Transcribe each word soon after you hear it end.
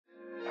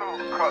It's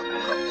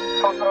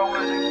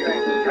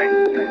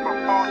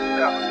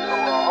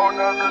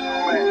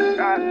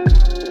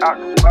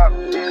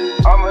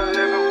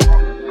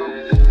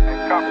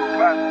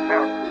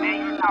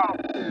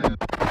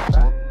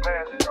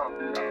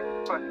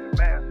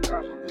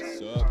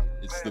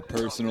the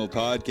Personal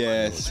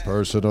Podcast. It's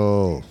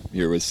personal.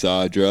 Here with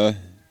Sadra.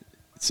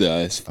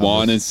 It's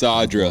Juan and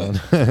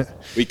Sadra.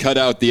 We cut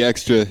out the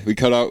extra. We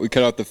cut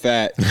out the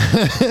fat.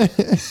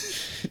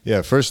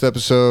 Yeah, first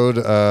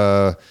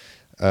episode.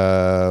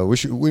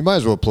 We might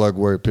as well plug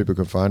where people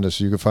can find us.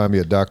 You can find me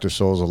at Dr.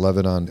 Souls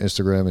 11 on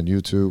Instagram and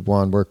YouTube.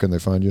 Juan, where can they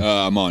find you?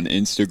 I'm on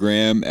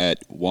Instagram at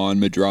Juan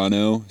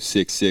Medrano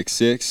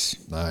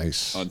 666.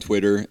 Nice. On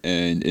Twitter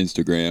and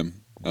Instagram.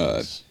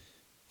 Nice.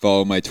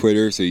 Follow my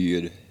Twitter so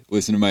you could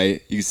listen to you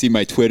can see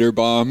my Twitter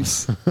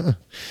bombs.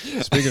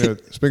 Speaking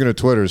of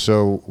Twitter,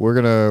 so we're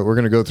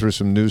gonna go through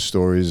some news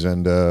stories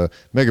and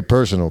make it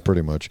personal,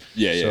 pretty much.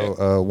 Yeah.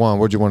 So, Juan,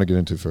 what do you want to get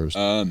into first?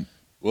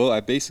 Well,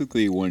 I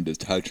basically wanted to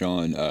touch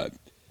on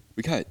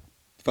we got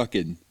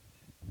fucking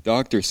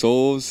Dr.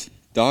 Souls,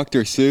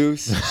 Dr.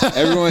 Seuss.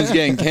 Everyone's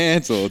getting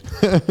canceled.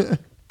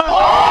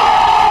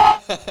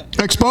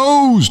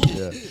 Exposed.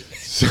 Yeah.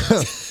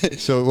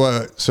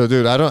 So,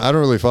 dude, I don't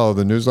really follow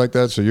the news like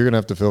that. So you're gonna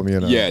have to fill me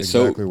in on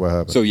exactly what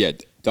happened. So yeah,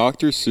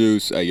 Dr.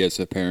 Seuss, I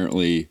guess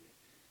apparently,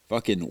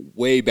 fucking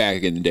way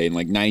back in the day, in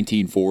like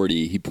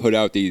 1940, he put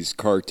out these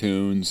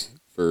cartoons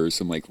for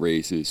some like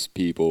racist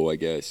people, I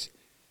guess.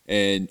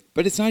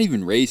 But it's not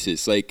even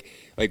racist. Like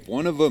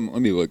one of them.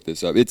 Let me look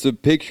this up. It's a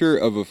picture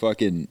of a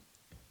fucking.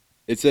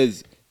 It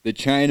says the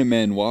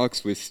Chinaman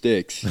walks with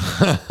sticks,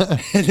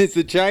 and it's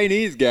a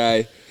Chinese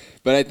guy.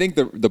 But I think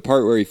the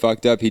part where he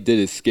fucked up, he did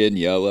his skin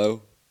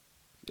yellow,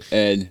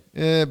 and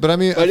yeah. But I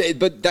mean,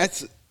 but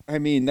that's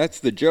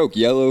the joke.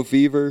 Yellow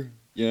fever.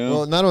 You know.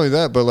 Well, not only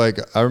that, but like,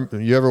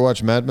 you ever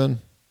watch Mad Men?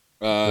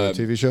 The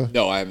TV show?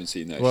 No, I haven't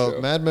seen that show.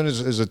 Well, Mad Men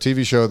is a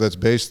TV show that's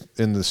based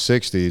in the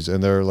 60s,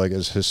 and they're like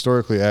as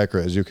historically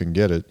accurate as you can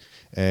get it.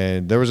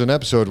 And there was an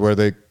episode where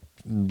they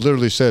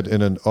literally said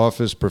in an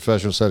office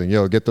professional setting,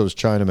 yo, get those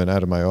Chinamen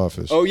out of my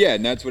office. Oh, yeah,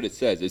 and that's what it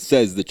says. It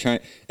says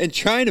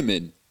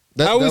Chinaman.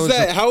 How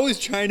is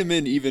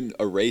Chinaman even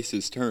a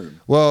racist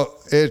term?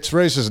 Well, it's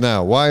racist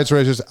now. Why it's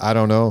racist, I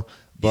don't know.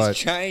 But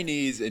he's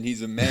Chinese and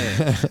he's a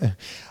man.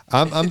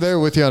 I'm there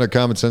with you on a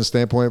common sense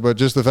standpoint, but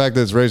just the fact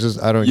that it's racist,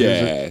 I don't use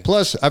it.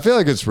 Plus, I feel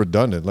like it's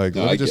redundant. Like,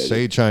 let me just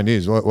say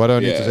Chinese. Why do I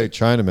need to say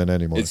Chinaman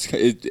anymore?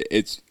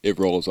 It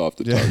rolls off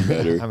the tongue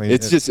better. I mean,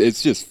 it's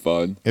just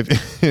fun.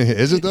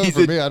 Is it though?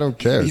 For me, I don't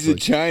care. He's a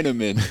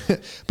Chinaman.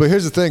 But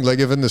here's the thing: like,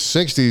 if in the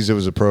 '60s it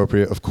was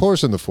appropriate, of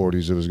course in the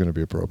 '40s it was going to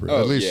be appropriate.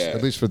 Oh, at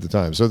least for the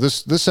time. So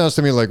this sounds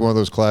to me like one of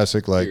those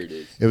classic. Like,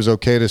 it was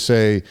okay to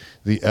say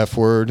the F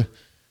word.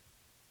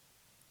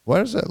 Why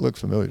does that look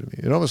familiar to me?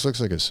 It almost looks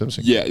like a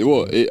Simpsons. Yeah,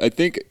 well, I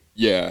think,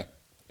 yeah,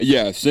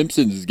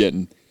 Simpsons is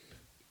getting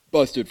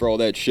busted for all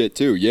that shit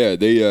too. Yeah,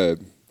 they had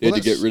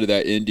to get rid of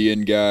that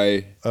Indian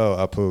guy. Oh,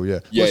 Apu, yeah.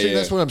 Yeah, well, see,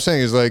 that's what I'm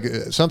saying is like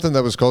something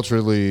that was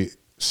culturally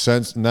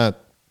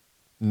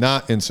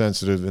not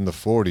insensitive in the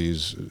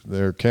 40s.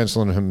 They're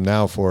canceling him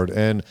now for it,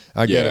 and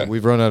I get it.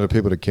 We've run out of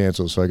people to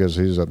cancel, so I guess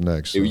he's up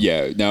next. So.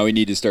 Yeah, now we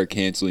need to start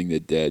canceling the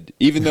dead,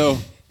 even though.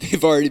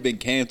 They've already been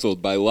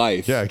canceled by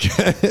life. Yeah, I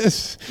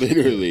guess.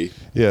 Literally.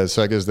 Yeah,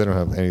 so I guess they don't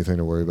have anything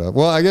to worry about.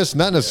 Well, I guess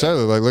not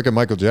necessarily. Like, look at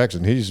Michael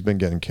Jackson. He's been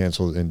getting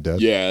canceled in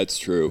death. Yeah, that's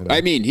true. You know?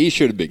 I mean, he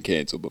should have been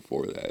canceled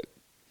before that.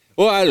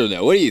 Well, I don't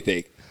know. What do you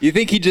think? You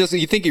think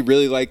he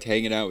really liked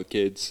hanging out with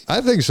kids?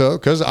 I think so,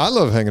 because I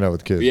love hanging out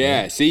with kids.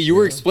 Yeah, see, you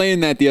were explaining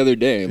that the other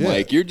day. I'm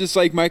like, you're just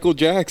like Michael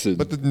Jackson.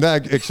 But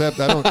except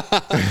I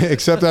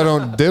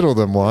don't diddle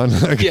them, Juan.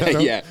 Like,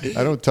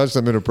 I don't touch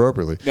them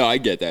inappropriately. No, I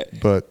get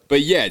that.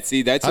 But yeah,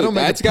 see, that's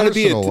got to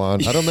be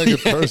Juan. I don't make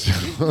it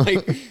personal.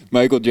 Like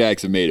Michael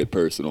Jackson made it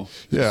personal.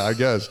 Yeah, I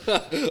guess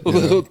a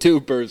little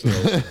too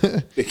personal.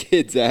 The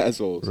kid's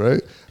assholes,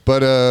 right?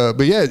 But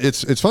yeah,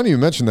 it's funny you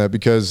mentioned that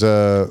because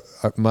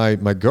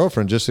my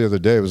girlfriend just the other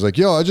day was like,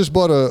 "Yo, I just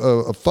bought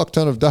a fuck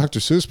ton of Dr.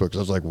 Seuss books." I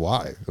was like,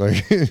 "Why?"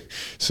 Like,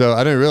 so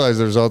I didn't realize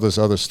there's all this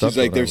other stuff. She's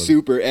like, "They're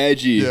super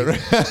edgy." Yeah,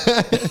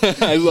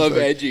 right? I love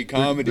edgy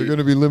comedy. They're going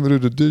to be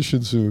limited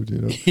edition soon, you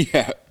know.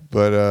 Yeah.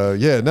 But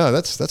no,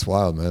 that's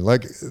wild, man.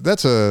 Like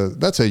that's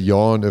a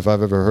yawn if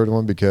I've ever heard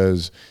one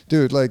because,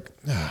 dude, like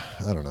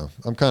I don't know,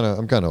 I'm kind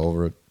of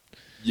over it.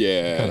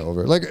 Yeah, kind of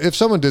over it. Like if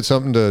someone did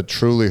something to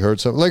truly hurt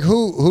someone, like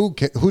who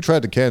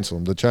tried to cancel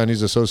him? The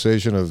Chinese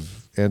Association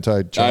of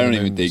Anti-China. I don't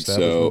even think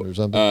so. Or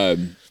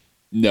something?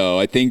 No,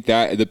 I think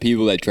that the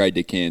people that tried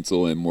to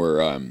cancel him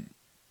were.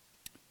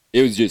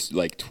 It was just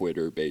like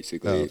Twitter,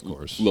 basically. Oh, of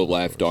course. The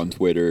left on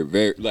Twitter,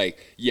 very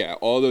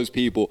all those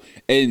people,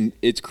 and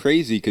it's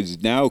crazy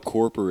because now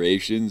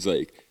corporations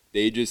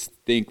they just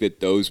think that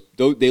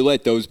they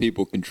let those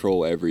people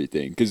control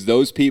everything because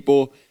those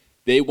people.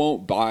 They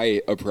won't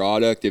buy a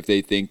product if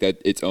they think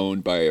that it's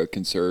owned by a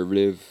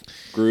conservative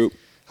group.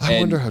 I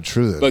wonder how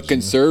true that is. But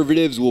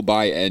conservatives will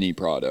buy any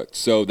product.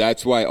 So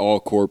that's why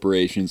all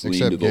corporations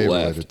lean to the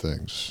left.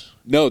 Things.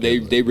 No, they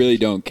really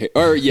don't care.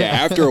 Or yeah,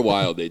 after a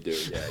while they do.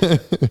 Yeah.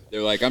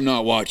 They're like, I'm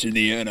not watching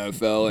the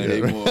NFL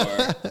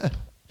anymore.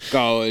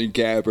 Colin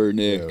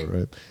Kaepernick. Yeah,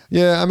 right.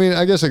 Yeah, I mean,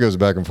 I guess it goes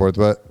back and forth,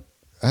 but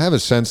I have a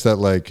sense that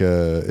like,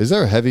 is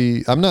there a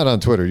heavy? I'm not on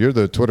Twitter. You're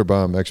the Twitter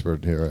bomb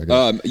expert here, I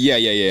guess.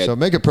 Yeah. So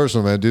make it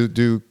personal, man.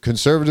 Do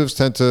conservatives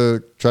tend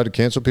to try to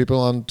cancel people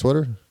on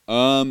Twitter?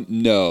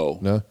 No.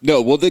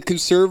 Well, the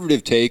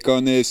conservative take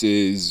on this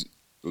is,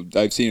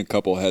 I've seen a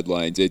couple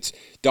headlines. It's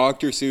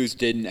Dr. Seuss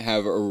didn't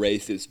have a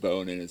racist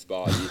bone in his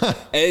body,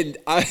 and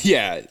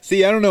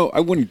see, I don't know. I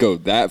wouldn't go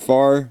that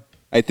far.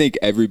 I think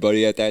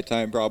everybody at that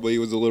time probably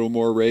was a little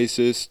more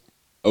racist,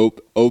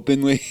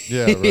 openly.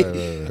 Yeah,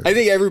 right. I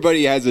think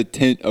everybody has a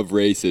tint of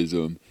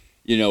racism,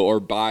 or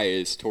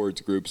bias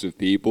towards groups of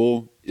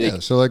people. Yeah,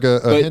 so like a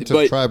hint of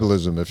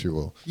tribalism, if you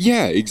will.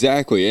 Yeah,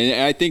 exactly.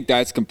 And I think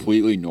that's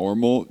completely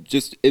normal,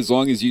 just as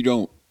long as you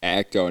don't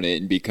act on it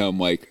and become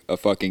like a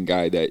fucking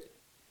guy that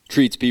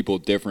treats people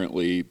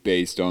differently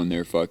based on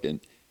their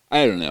fucking,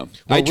 I don't know.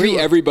 Well, I treat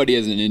everybody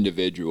as an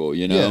individual,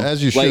 Yeah,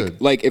 as you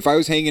should. Like if I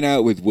was hanging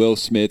out with Will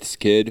Smith's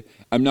kid,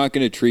 I'm not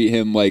going to treat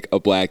him like a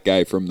black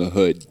guy from the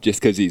hood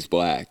just because he's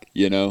black,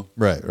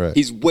 Right.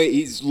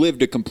 He's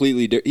lived a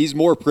completely he's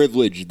more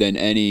privileged than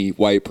any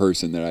white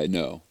person that I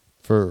know.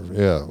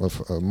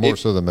 More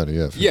so than many,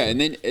 yeah. Yeah,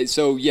 and then,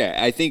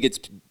 I think it's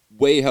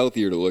way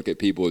healthier to look at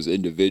people as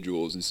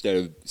individuals instead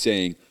of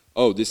saying,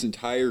 oh, this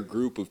entire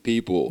group of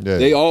people,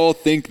 they all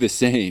think the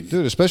same.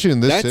 Dude, especially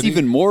in this city. That's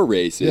even more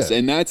racist,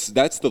 and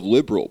that's the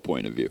liberal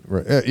point of view.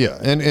 Right. Yeah,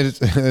 and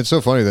it's so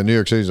funny that New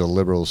York City is a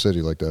liberal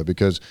city like that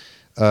because,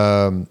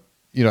 I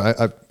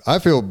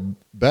feel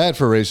bad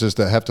for racists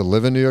that have to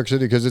live in New York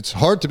City because it's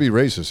hard to be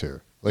racist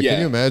here. Like,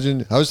 can you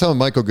imagine? I was telling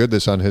Michael Good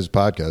this on his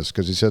podcast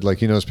because he said, like,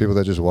 he knows people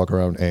that just walk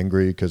around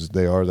angry because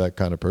they are that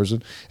kind of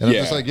person. And I'm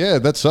just like, yeah,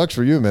 that sucks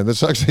for you, man. That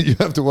sucks that you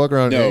have to walk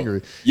around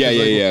angry.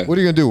 Yeah. What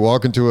are you going to do?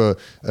 Walk into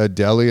a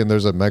deli and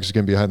there's a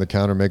Mexican behind the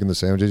counter making the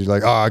sandwiches? You're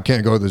like, oh, I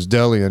can't go to this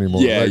deli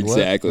anymore. Yeah, like,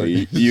 exactly.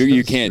 Like,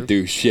 you can't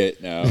do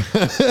shit now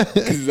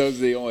because those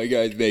are the only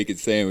guys making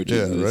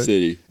sandwiches in the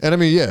city. And I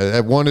mean,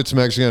 at one it's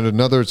Mexican, at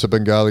another it's a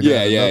Bengali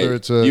guy, another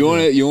it's a...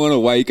 You want a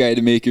white guy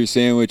to make your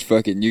sandwich?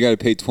 Fucking, you got to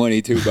pay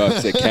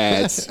 $22 at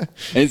Katz. And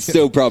it's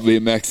still probably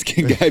a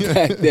Mexican guy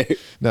back there.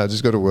 No,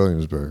 just go to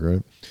Williamsburg,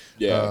 right?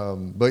 Yeah.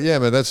 But yeah,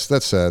 man, that's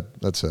sad.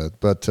 That's sad.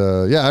 But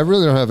I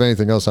really don't have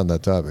anything else on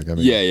that topic. I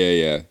mean,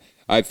 yeah.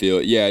 I feel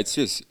it. Yeah, it's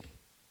just,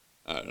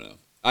 I don't know.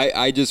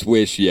 I just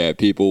wish,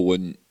 people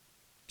wouldn't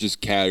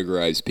just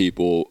categorize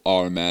people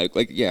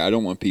automatically. Like, I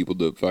don't want people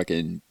to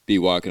fucking be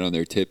walking on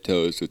their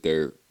tiptoes with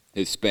their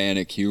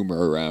Hispanic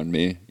humor around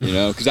me,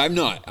 because I'm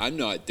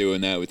not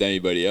doing that with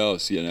anybody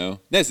else,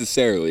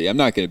 necessarily. I'm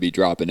not going to be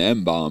dropping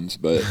M-bombs,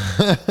 but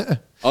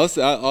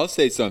I'll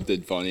say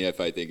something funny if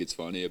I think it's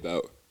funny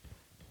about,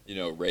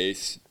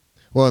 race.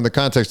 Well, in the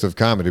context of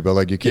comedy, but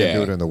like you can't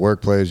do it in the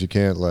workplace. You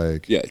can't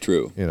like. Yeah,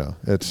 true.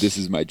 This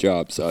is my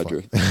job,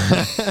 Sadra.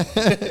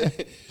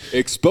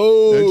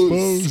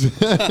 Exposed.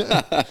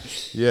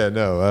 Yeah,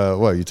 no.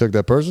 What, you took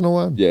that personal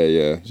one?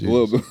 Yeah.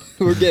 Well,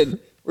 we're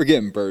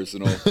getting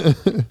personal.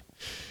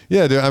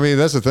 Yeah, dude. I mean,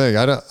 that's the thing.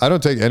 I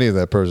don't take any of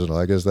that personal.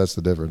 I guess that's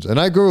the difference. And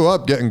I grew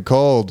up getting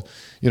called,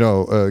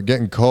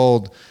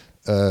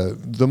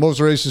 the most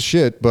racist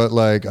shit, but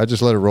like I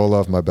just let it roll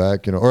off my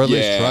back, or at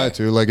least try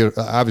to. Like,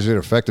 obviously it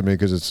affected me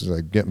because it's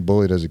like getting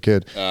bullied as a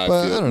kid. But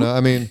I don't know.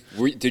 I mean,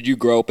 did you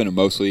grow up in a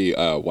mostly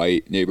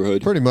white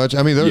neighborhood? Pretty much.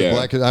 I mean, there was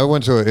black kids. I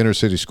went to an inner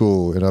city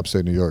school in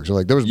upstate New York, so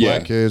like there was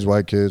black kids,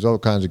 white kids, all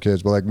kinds of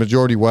kids, but like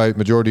majority white,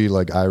 majority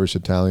like Irish,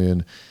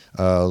 Italian,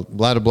 a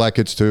lot of black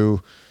kids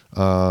too.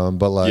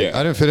 But like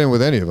I didn't fit in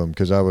with any of them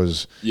because I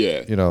was you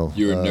were a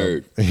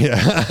nerd.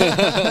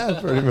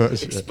 Yeah. Pretty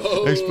much.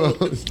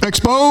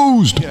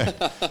 Exposed. Yeah.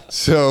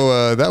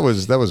 So that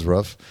was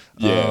rough.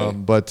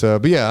 But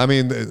yeah, I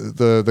mean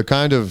the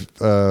kind of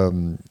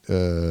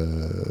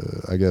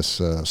I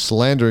guess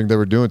slandering they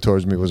were doing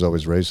towards me was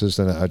always racist,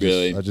 and I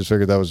just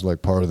figured that was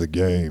like part of the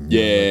game.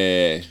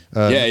 Yeah.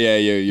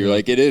 You're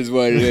like, it is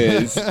what it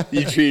is.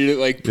 You treated it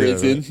like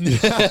prison.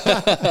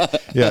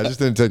 Yeah, I just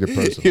didn't take it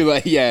personally. You're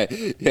like,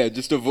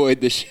 just avoid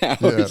the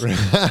showers.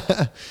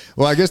 Yeah.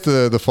 Well, I guess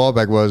the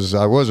fallback was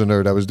I was a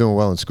nerd. I was doing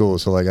well in school,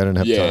 so like I didn't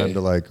have time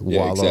to like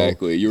wallow.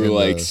 Exactly. You were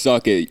like,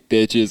 suck it,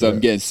 bitches. I'm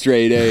getting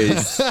straight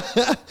A's.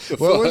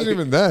 Well, it wasn't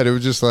even that. It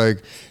was just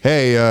like,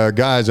 hey,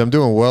 guys, I'm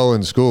doing well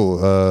in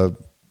school.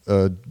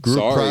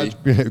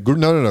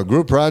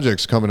 Group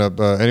projects coming up.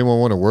 Anyone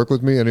want to work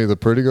with me? Any of the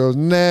pretty girls?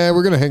 Nah,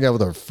 we're gonna hang out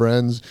with our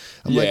friends.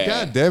 I'm like,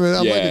 God damn it,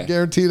 I'm like a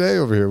guaranteed A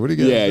over here. What do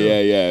you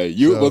guys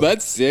do? Well,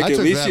 that's sick. At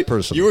least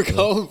you were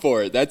going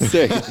for it. That's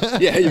sick.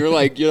 You're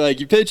like,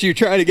 you pitch, you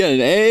try to get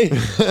an A.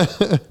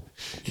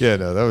 Yeah,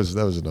 no, that was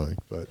annoying,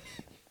 but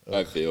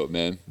I feel it,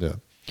 man. Yeah.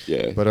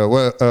 Yeah. But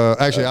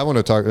actually, I want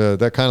to talk.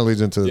 That kind of leads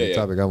into the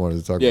topic I wanted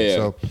to talk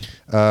about.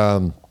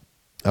 So,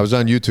 I was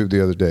on YouTube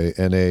the other day,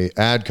 and a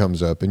ad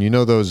comes up, and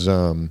those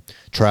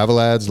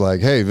travel ads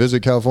like, "Hey,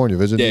 visit California,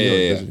 visit New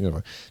York."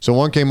 Visit, So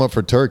one came up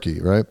for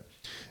Turkey, right?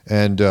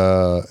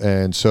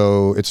 And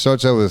so it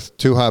starts out with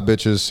two hot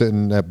bitches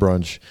sitting at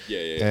brunch.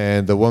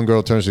 And the one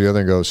girl turns to the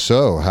other and goes,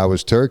 "So, how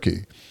was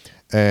Turkey?"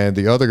 And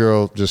the other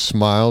girl just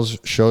smiles,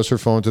 shows her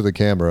phone to the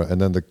camera, and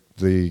then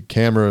the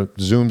camera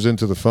zooms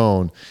into the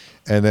phone,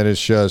 and then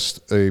it's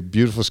just a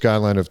beautiful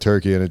skyline of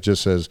Turkey, and it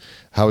just says,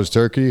 "How was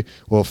Turkey?"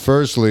 Well,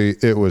 firstly,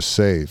 it was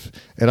safe.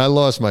 And I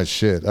lost my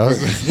shit. I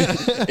was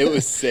like, it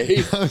was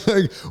safe? I was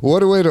like,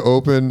 what a way to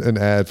open an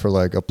ad for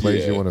like a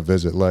place you want to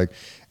visit. Like,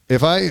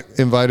 if I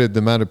invited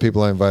the amount of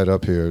people I invite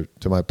up here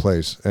to my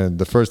place, and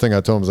the first thing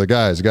I told them was like,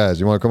 guys,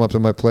 you want to come up to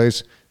my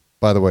place?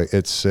 By the way,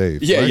 it's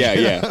safe.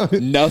 Yeah.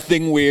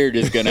 Nothing weird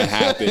is going to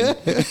happen.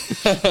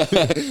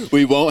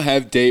 We won't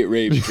have date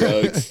rape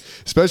drugs.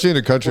 Especially in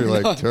a country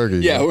like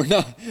Turkey. Yeah, we're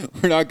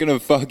not going to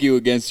fuck you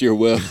against your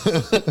will.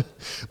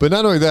 But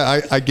not only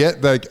that, I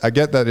get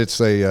that it's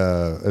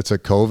a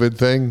COVID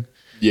thing.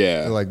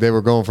 Yeah. Like they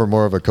were going for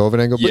more of a COVID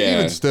angle. But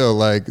even still,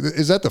 like,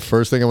 is that the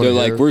first thing I want to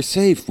hear? They're like, we're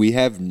safe. We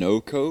have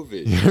no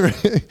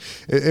COVID.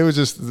 It was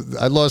just,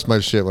 I lost my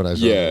shit when I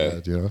saw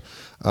that, you know?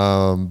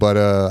 But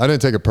I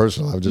didn't take it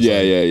personal. I'm just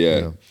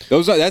You know.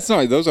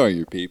 Those aren't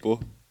your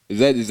people. Is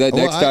that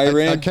next to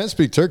Iran? I can't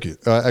speak Turkey.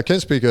 I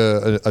can't speak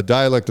a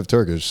dialect of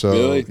Turkish. So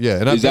really? Yeah.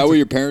 And is that what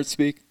your parents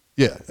speak?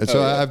 Yeah. And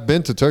so I've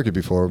been to Turkey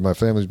before. My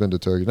family's been to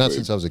Turkey. Not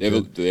since I was a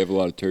kid. Do they have a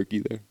lot of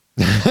turkey there?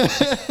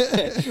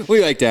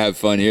 We like to have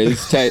fun here.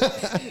 It's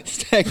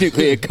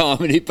technically a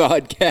comedy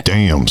podcast.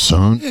 Damn,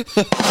 son.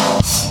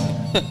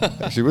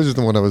 Actually, which is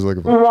the one I was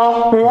looking for?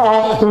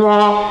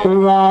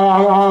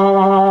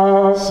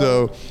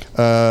 So,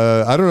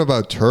 I don't know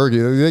about Turkey.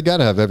 They got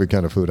to have every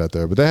kind of food out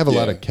there, but they have a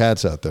lot of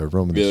cats out there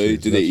roaming the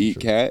streets. Do they eat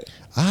cat?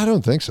 I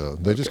don't think so.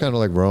 They just kind of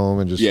like roam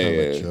and just kind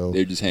of like chill.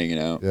 They're just hanging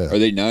out. Yeah. Are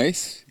they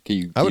nice?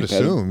 I would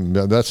assume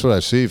that's what I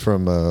see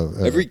from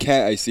every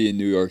cat I see in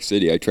New York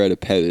City. I try to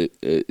pet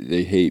it.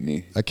 They hate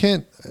me. I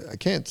can't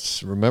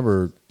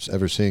remember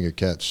ever seeing a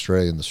cat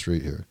stray in the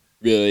street here.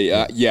 Really?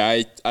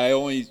 I've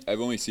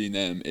only seen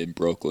them in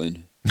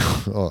Brooklyn.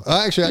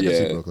 Actually, I can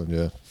see Brooklyn.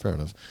 Yeah, fair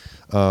enough.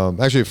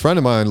 Actually, a friend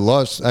of mine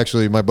lost.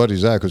 Actually, my buddy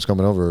Zach, who's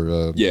coming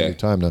over any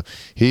time now.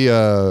 He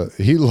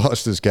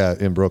lost his cat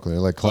in Brooklyn. He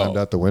like climbed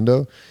out the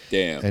window.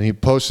 Damn. And he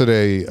posted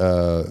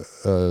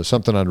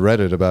something on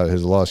Reddit about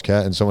his lost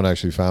cat, and someone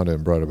actually found it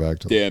and brought it back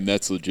to him. Damn,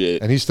 that's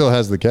legit. And he still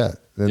has the cat.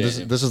 And this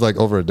is like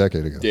over a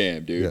decade ago.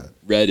 Damn, dude. Yeah.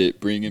 Reddit,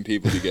 bringing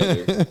people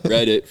together.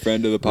 Reddit,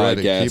 friend of the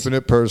podcast. Reddit, keeping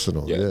it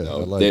personal.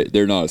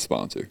 They're not a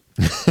sponsor.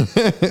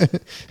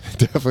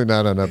 Definitely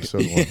not on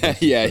episode 1.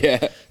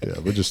 Yeah,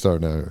 we're just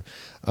starting out here.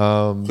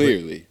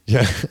 Clearly.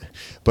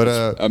 But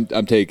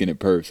I'm taking it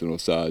personal,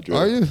 Sadra.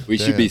 Are you? We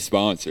should be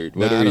sponsored.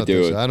 What are we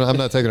doing? So. I'm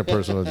not taking it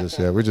personal just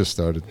yet. We just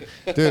started.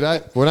 Dude,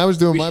 when I was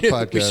doing my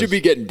podcast. We should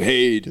be getting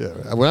paid.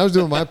 Yeah. When I was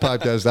doing my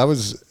podcast, I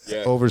was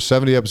over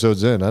 70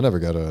 episodes in. I never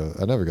got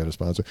a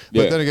sponsor.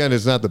 But then again,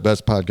 it's not the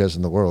best podcast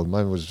in the world.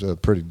 Mine was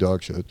pretty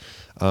dog shit.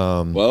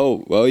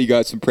 Well, you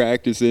got some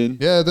practice in.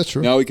 Yeah, that's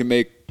true. Now we can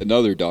make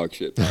another dog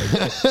shit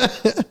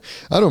podcast.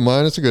 I don't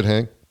mind. It's a good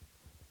hang.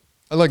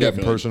 I like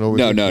getting personal with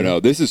you. No.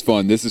 This is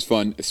fun.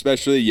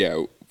 Especially,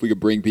 if we could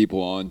bring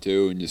people on,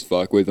 too, and just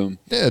fuck with them.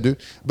 Yeah,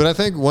 dude. But I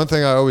think one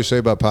thing I always say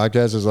about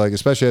podcasts is, like,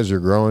 especially as you're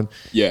growing,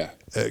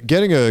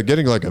 getting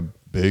like a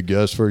big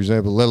guest, for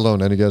example, let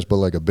alone any guest, but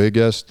like a big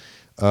guest,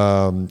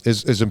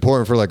 is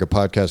important for like a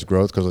podcast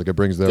growth because like it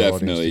brings their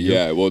audience to you.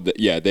 Yeah. Well,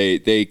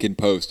 they can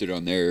post it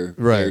on their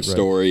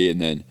story and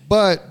then.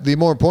 But the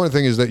more important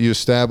thing is that you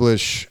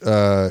establish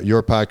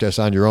your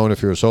podcast on your own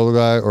if you're a solo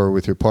guy or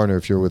with your partner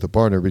if you're with a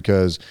partner,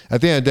 because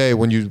at the end of the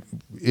day,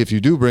 if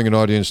you do bring an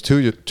audience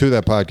to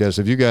that podcast,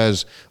 if you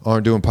guys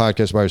aren't doing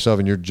podcasts by yourself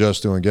and you're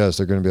just doing guests,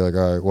 they're going to be like,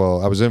 all right,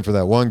 well, I was in for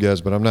that one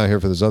guest, but I'm not here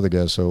for this other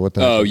guest. So what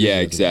the? Oh yeah,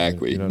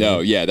 exactly. You know what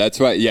I mean? That's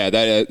why. Yeah,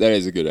 that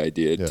is a good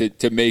idea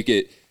to make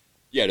it.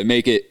 Yeah, to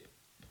make it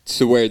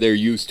to where they're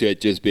used to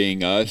it just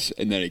being us,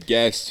 and then a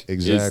guest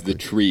is the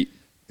treat.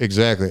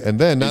 Exactly, and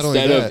then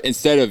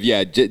instead of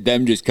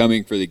them just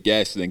coming for the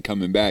guest and then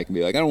coming back and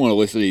be like, I don't want to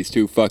listen to these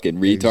two fucking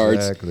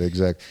retards.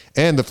 Exactly.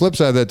 And the flip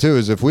side of that too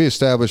is if we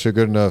establish a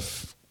good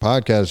enough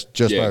podcast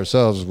just by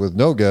ourselves with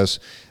no guests,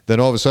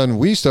 then all of a sudden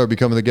we start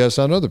becoming the guests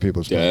on other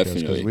people's podcasts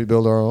because we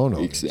build our own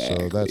audience.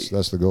 Exactly. So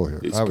that's the goal here.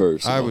 It's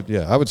personal.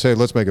 I would say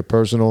let's make it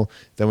personal,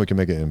 then we can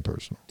make it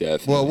impersonal.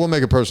 Definitely. Well, we'll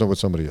make it personal with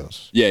somebody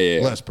else. Yeah.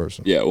 Less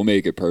personal. Yeah, we'll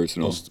make it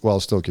personal. While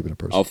still keeping it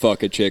personal. I'll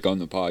fuck a chick on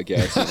the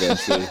podcast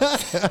eventually.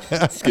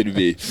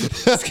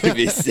 It's gonna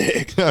be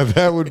sick.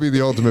 That would be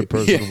the ultimate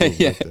personal move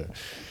right there.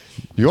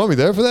 You want me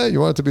there for that? You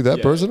want it to be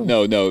that personal?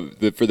 No.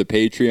 For the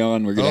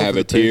Patreon, we're gonna have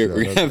a tier.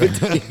 We're gonna have a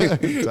tier.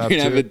 We're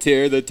gonna have a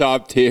tier. The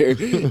top tier.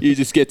 You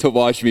just get to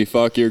watch me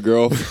fuck your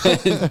girlfriend.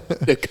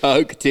 The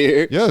cuck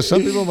tier. Yeah,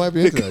 some people might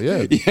be into that. Yeah.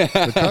 The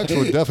cucks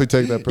would definitely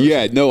take that person.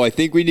 Yeah. No, I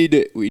think we need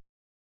to.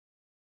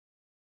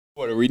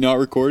 What, are we not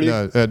recording?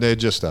 No, they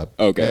just stopped.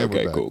 Okay,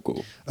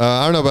 cool.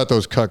 I don't know about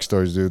those cuck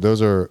stories, dude.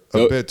 Those are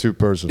a bit too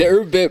personal.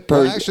 They're a bit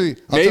personal. Well, actually,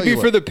 maybe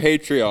for the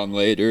Patreon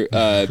later.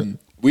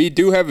 We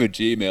do have a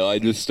Gmail. I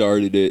just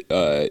started it.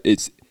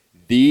 It's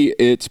the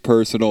It's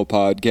Personal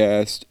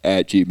Podcast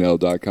at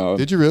gmail.com.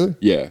 Did you really?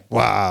 Yeah.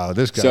 Wow,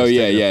 this guy. So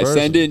yeah.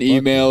 Send in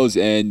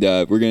emails, and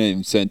we're gonna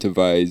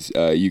incentivize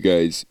you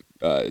guys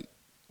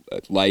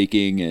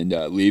liking and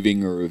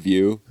leaving a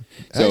review.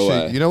 So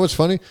actually, you know what's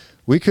funny?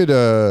 We could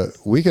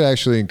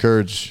actually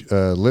encourage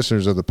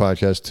listeners of the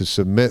podcast to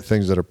submit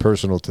things that are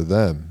personal to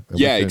them.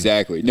 Yeah,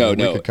 exactly. No. We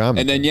could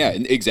comment and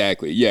then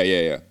exactly.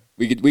 Yeah.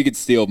 We could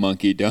steal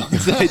monkey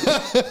donuts.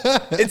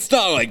 It's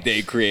not like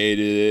they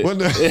created it. Well,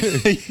 no,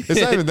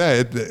 it's not even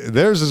that.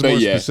 Theirs is more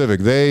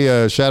specific.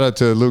 They shout out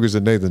to Lucas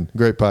and Nathan.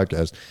 Great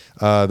podcast.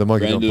 The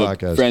Monkey Donut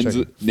Podcast. Friends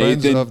of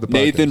the podcast.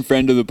 Nathan,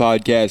 friend of the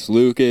podcast.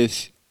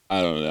 Lucas,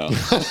 I don't know.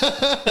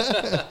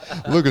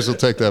 Lucas will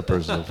take that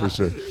personal for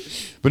sure.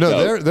 But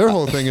no, their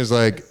whole thing is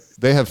like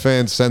they have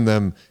fans send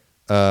them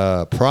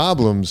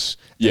problems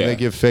and they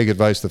give fake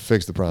advice to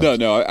fix the problems.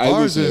 No.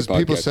 Ours is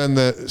people send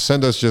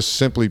us just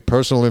simply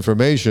personal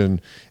information,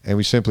 and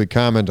we simply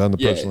comment on the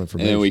personal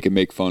information. And then we can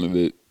make fun of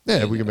it.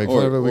 Yeah, we can make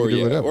fun of it. We can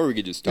do whatever. Or we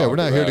could just talk. Yeah, we're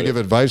not here to give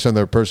advice on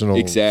their personal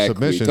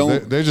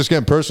submissions. They're just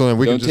getting personal, and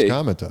we can just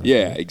comment on it.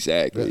 Yeah,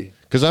 exactly.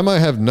 Because I might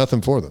have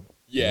nothing for them.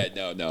 Yeah,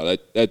 no,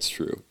 that's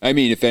true. I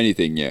mean, if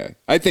anything,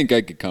 I think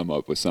I could come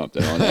up with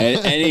something on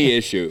any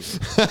issue.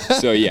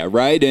 So yeah,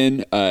 write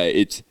in.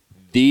 It's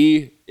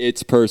the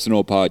It's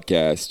Personal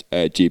Podcast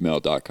at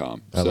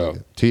gmail.com. So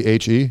like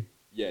THE?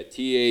 Yeah,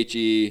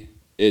 THE.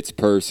 It's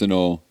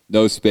personal.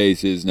 No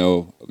spaces.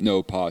 No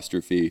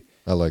apostrophe.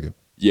 I like it.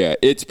 Yeah,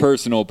 It's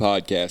Personal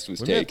Podcast was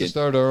taken. We have to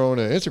start our own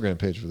Instagram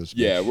page for this.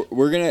 Yeah,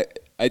 we're gonna.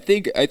 I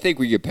think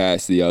we could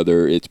pass the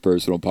other It's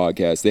Personal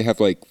Podcast. They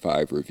have like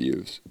 5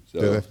 reviews. So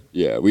do they?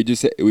 Yeah, we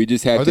just have.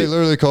 Are they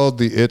literally called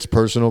the It's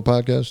Personal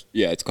Podcast?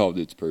 Yeah, it's called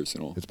It's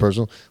Personal. It's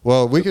personal.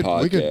 Well, we could.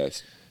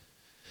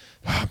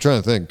 I'm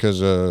trying to think because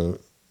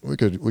we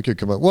could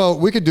come up. Well,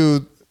 we could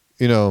do.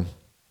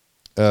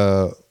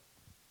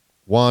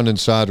 Juan and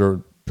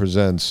Sadra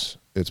presents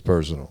It's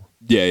Personal.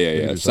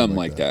 Yeah. Something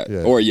like that.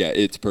 Yeah. Or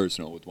It's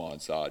Personal with Juan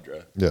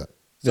Sadra. Yeah.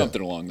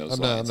 Something along those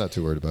lines. I'm not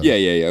too worried about it.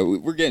 Yeah.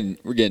 We're getting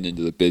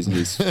into the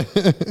business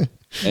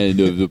end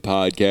of the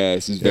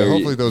podcast. It's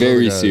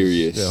very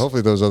serious. Yeah,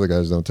 hopefully those other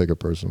guys don't take it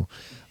personal.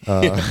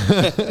 But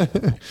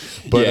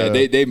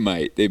they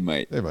might. They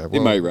might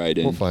write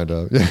in. We'll find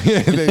out.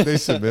 They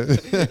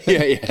submit.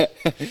 Yeah.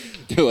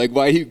 They're like,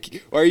 why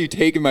are you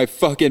taking my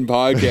fucking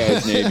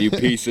podcast name, you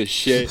piece of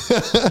shit?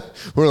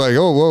 We're like,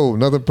 oh, whoa,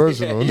 nothing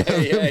personal.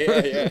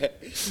 Yeah.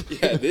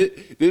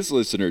 This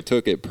listener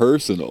took it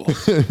personal.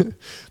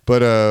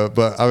 But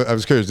I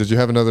was curious. Did you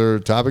have another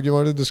topic you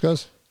wanted to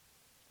discuss?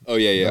 Oh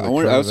yeah. I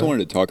also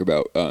wanted to talk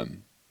about.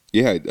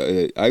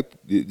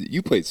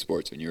 You played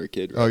sports when you were a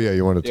kid, right? Oh yeah,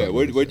 you wanted to talk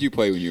about what did you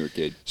play when you were a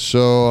kid?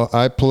 So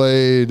I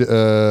played.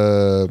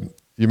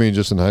 You mean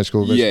just in high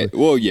school? Basically?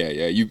 Yeah. Well,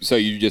 yeah.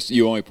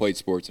 You only played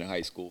sports in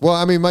high school. Well,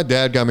 I mean, my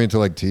dad got me into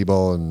like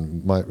t-ball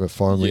and my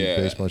farm league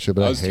baseball shit,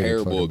 but I was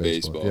terrible at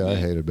baseball. Yeah, man. I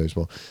hated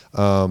baseball.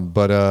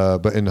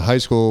 But in high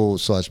school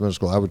 / middle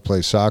school, I would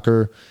play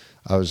soccer.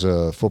 I was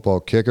a football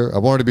kicker. I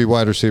wanted to be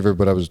wide receiver,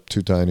 but I was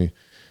too tiny.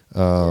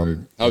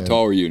 How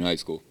tall were you in high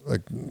school?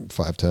 Like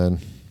 5'10".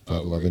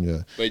 5'11",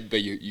 yeah.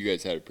 But you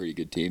guys had a pretty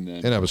good team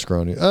then. And I was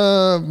scrawny.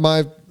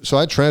 So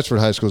I transferred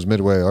high schools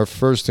midway. Our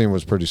first team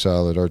was pretty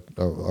solid.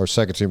 Our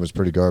second team was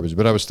pretty garbage,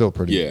 but I was still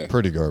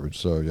pretty garbage.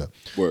 So yeah.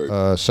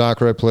 Word.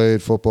 Soccer I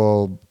played,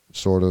 football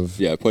sort of.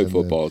 Yeah, I played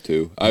football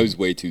too. I was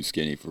way too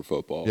skinny for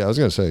football. Yeah, I was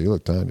gonna say you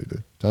look tiny,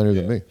 dude. Tinier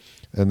than me.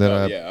 And then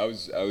I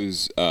was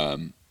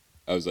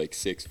like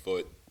 6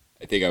 foot.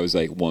 I think I was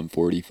like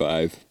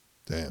 145.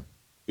 Damn.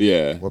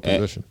 Yeah. What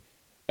position?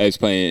 I was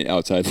playing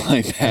outside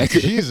linebacker.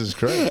 Jesus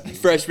Christ.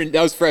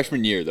 That was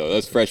freshman year though. That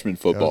was freshman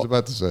football. I was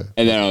about to say.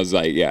 And then I was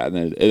like, and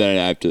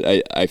then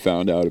I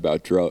found out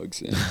about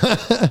drugs. And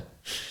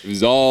it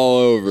was all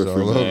over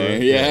from there.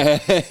 Yeah.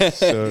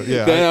 So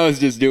then I was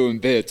just doing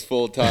bits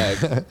full time.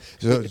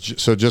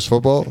 So just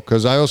football?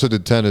 Because I also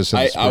did tennis.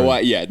 I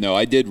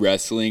did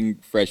wrestling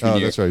freshman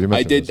year. That's right. You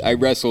mentioned I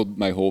wrestled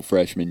my whole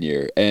freshman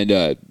year, and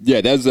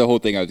that was the whole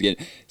thing I was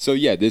getting. So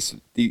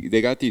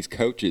they got these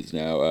coaches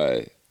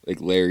now. Like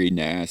Larry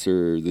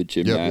Nasser, the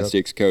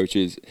gymnastics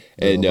coaches,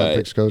 and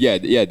Olympics coach?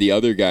 The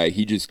other guy,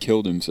 he just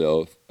killed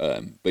himself.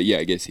 But yeah,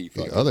 I guess he.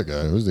 The other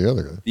guy, who's the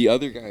other guy? The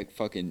other guy,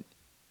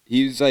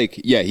 he was like,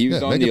 he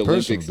was on the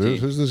Olympics team.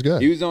 Who's this guy?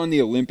 He was on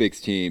the Olympics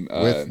team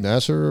with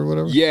Nasser or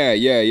whatever.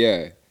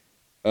 Yeah.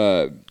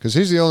 Because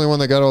he's the only one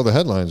that got all the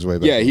headlines way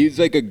back. Yeah, he's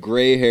like a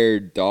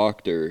gray-haired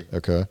doctor.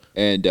 Okay.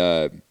 And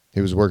he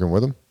was working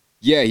with him.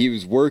 Yeah, he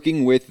was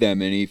working with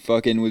them, and he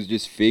fucking was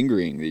just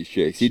fingering these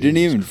chicks. He didn't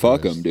even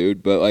fuck them,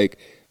 dude. But like,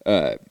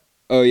 get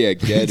her. He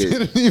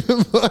didn't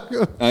even fuck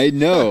them. I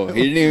know.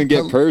 He didn't even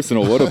get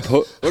personal. What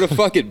a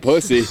fucking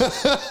pussy.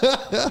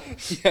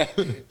 Yeah,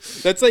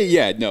 that's like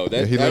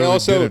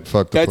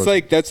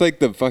that's like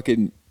the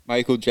fucking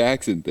Michael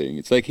Jackson thing.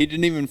 It's like he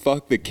didn't even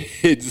fuck the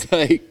kids.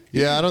 Like,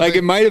 yeah, I don't like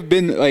think, it might have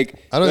been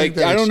like I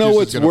don't know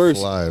what's worse.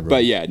 Fly,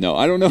 but I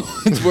don't know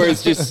what's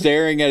worse, just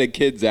staring at a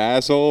kid's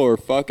asshole or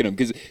fucking him.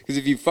 Because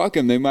if you fuck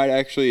him, they might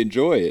actually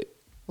enjoy it.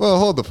 Well,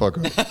 hold the fuck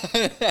up.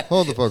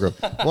 Hold the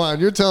fuck up.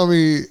 Juan, you're telling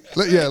me,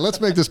 let's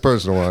make this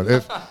personal, Juan.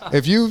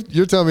 If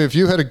you're telling me if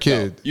you had a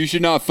kid. No, you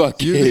should not fuck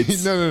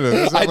kids. No.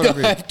 That's not I what don't I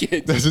mean. have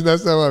kids.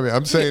 That's not what I mean.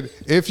 I'm saying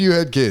if you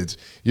had kids,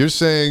 you're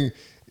saying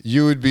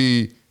you would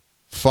be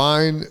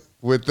fine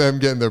with them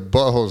getting their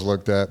buttholes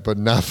looked at, but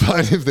not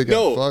fine if they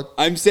got fucked?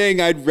 I'm saying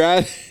I'd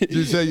rather.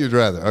 You say you'd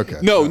rather. Okay.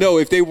 No,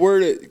 if they were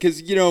to,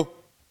 because,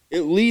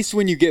 at least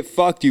when you get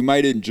fucked, you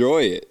might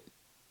enjoy it.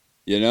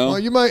 Well,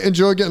 you might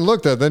enjoy getting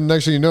looked at. Then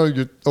next thing you know,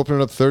 you're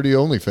opening up 30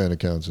 OnlyFans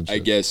accounts and shit. I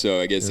guess so.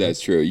 I guess that's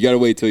true. You got to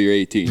wait till you're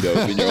 18 to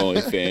open your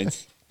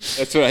OnlyFans.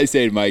 That's what I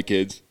say to my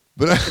kids.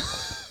 But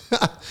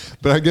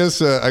I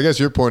guess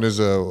your point is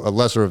a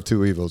lesser of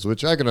two evils,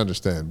 which I can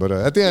understand. But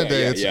at the end of the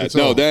day, it's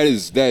all, that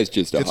is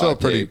just a it's hot all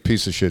pretty take.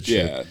 piece of shit.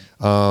 Yeah.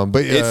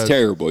 But it's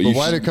terrible. But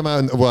why did it come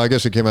out? Well, I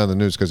guess it came out in the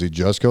news because he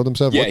just killed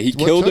himself. Yeah, he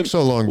killed him.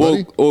 So long,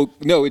 buddy. Well,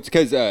 no, it's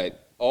because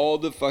all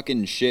the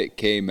fucking shit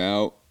came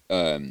out.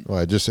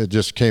 It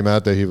just came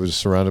out that he was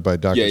surrounded by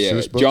Dr.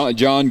 Seuss books?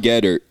 John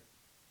Geddert.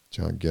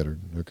 John Geddert.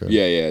 Okay.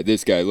 Yeah.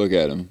 This guy, look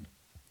at him.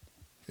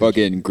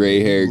 Fucking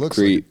gray haired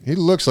creep. He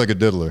looks like a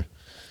diddler.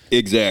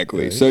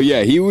 Exactly. So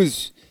he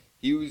was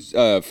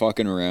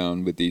fucking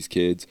around with these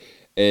kids,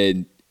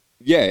 and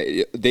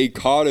they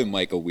caught him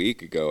like a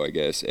week ago, I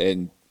guess,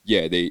 and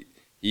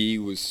he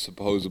was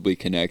supposedly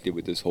connected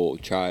with this whole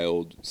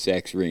child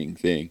sex ring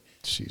thing.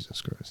 Jesus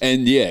Christ.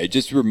 And it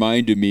just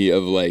reminded me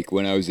of like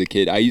when I was a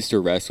kid. I used to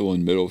wrestle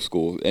in middle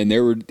school, and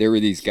there were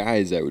these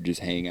guys that would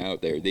just hang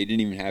out there. They didn't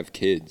even have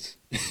kids.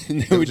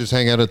 They would just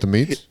hang out at the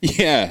meets?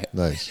 Yeah.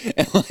 Nice.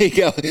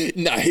 And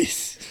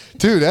nice.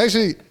 Dude,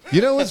 actually,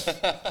 you know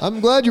what? I'm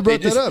glad you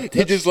brought that up.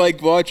 They just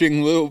liked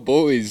watching little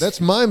boys.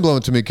 That's mind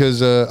blowing to me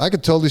because I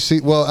could totally see.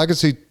 Well, I could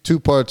see two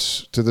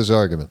parts to this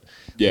argument.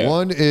 Yeah.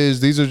 One is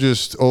these are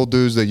just old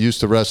dudes that used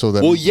to wrestle.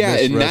 That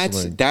and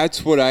wrestling.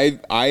 that's what I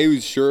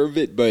was sure of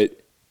it,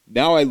 but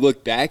now I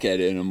look back at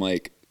it and I'm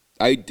like,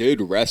 I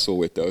did wrestle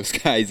with those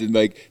guys, and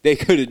like they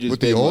could have just with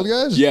been the old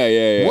guys.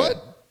 Yeah.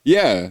 What?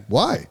 Yeah.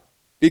 Why?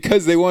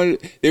 Because they were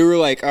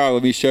like, oh,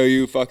 let me show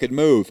you a fucking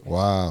move.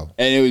 Wow.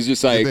 And it was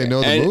just like, did they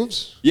know the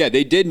moves? Yeah,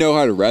 they did know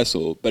how to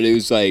wrestle, but it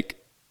was like,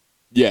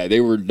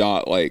 they were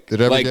not like. Did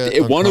ever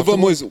get one of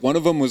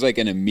them was like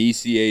an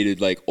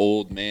emaciated like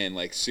old man,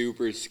 like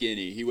super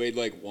skinny. He weighed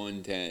like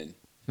 110,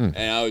 and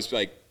I was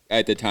like,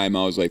 at the time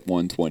I was like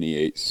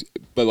 128,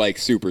 but like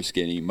super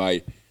skinny,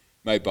 my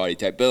body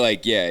type. But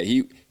like,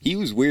 he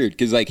was weird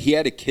because like he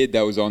had a kid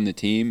that was on the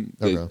team,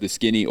 the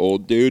skinny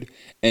old dude,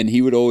 and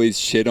he would always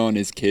shit on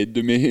his kid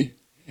to me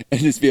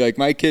and just be like,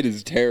 my kid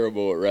is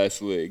terrible at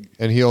wrestling.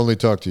 And he only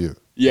talked to you.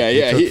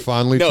 He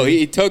fondly. No,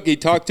 he talked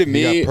to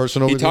me. He got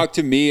personal. He talked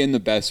to me and the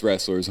best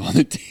wrestlers on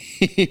the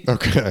team.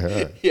 Okay. All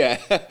right. Yeah.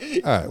 All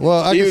right.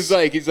 Well, he's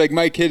like,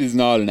 my kid is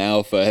not an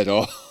alpha at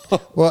all.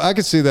 Well, I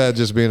could see that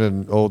just being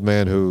an old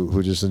man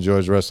who just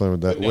enjoys wrestling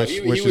with that. No, he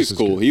was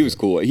cool. He was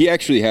cool. He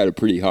actually had a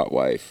pretty hot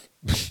wife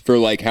for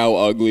like how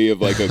ugly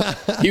of like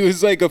he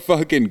was like a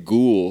fucking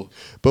ghoul.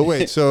 But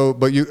wait,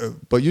 but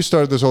you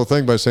started this whole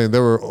thing by saying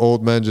there were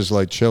old men just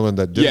like chilling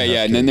that didn't have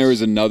kids. And then there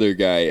was another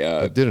guy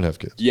that didn't have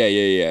kids.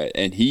 Yeah,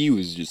 and he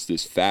was just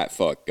this fat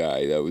fuck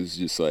guy that was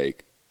just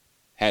like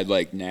had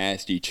like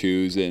nasty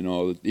chews and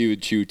all. He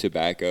would chew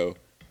tobacco,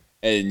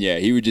 and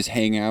he would just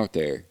hang out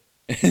there.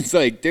 It's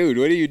like, dude,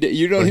 what do you do?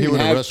 You don't even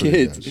have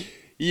kids.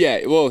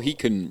 Yeah, well, he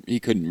couldn't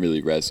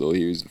really wrestle.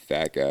 He was a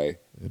fat guy.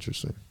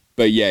 Interesting.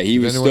 But he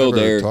was still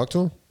there. Talk to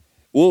him?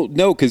 Well,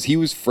 no, because he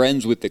was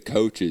friends with the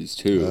coaches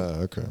too.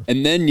 Okay.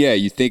 And then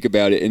you think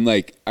about it, and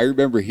like I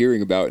remember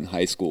hearing about in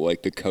high school,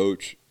 like the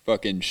coach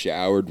fucking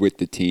showered with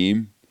the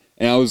team,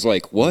 and I was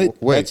like,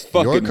 what? Wait, that's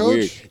fucking your coach?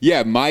 weird.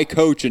 Yeah, my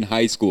coach in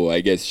high school,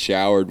 I guess,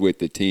 showered with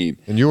the team.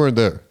 And you weren't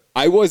there.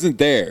 I wasn't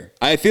there.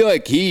 I feel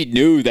like he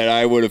knew that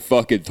I would have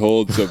fucking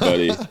told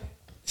somebody.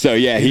 So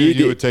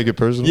you would take it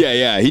personal.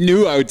 Yeah, he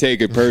knew I would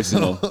take it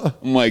personal.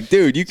 I'm like,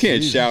 dude, you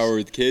can't shower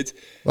with kids.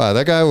 Wow,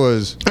 that guy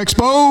was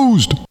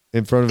exposed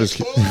in front of his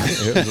kid.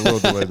 It was a little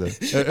delayed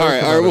there. All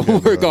right, we'll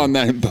work on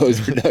that in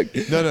post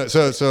production. No.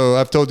 So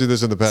I've told you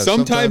this in the past.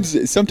 Sometimes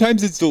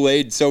it's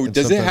delayed. So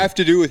does it have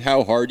to do with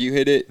how hard you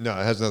hit it? No,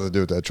 it has nothing to do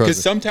with that.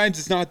 Because sometimes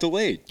it's not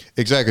delayed.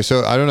 Exactly.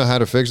 So I don't know how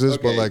to fix this,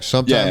 but like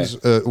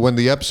sometimes when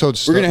the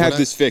episodes, we're gonna have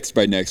this fixed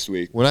by next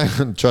week.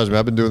 When trust me,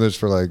 I've been doing this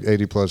for like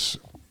 80 plus.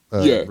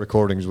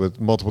 Recordings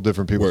with multiple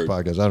different people's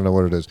podcasts. I don't know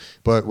what it is.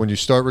 But when you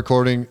start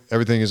recording,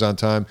 everything is on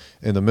time.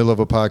 In the middle of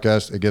a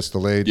podcast, it gets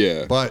delayed.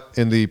 Yeah. But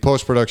in the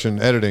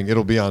post-production editing,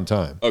 it'll be on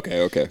time.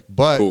 Okay.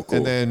 But, cool.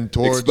 And then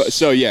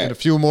towards, in a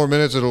few more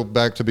minutes, it'll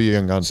back to being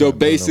on time. So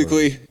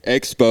basically,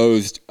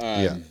 exposed.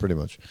 Yeah, pretty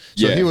much.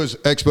 So he was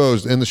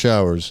exposed in the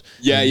showers.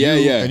 Yeah.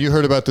 And you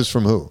heard about this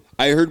from who?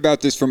 I heard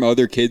about this from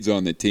other kids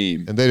on the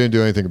team. And they didn't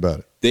do anything about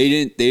it. They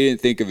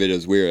didn't think of it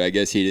as weird. I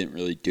guess he didn't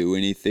really do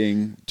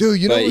anything.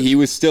 Dude, but he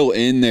was still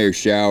in there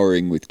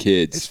showering with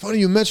kids. It's funny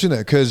you mention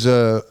that because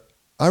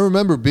I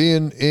remember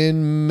being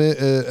in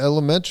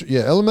elementary.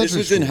 Yeah, elementary. This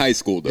was school. in high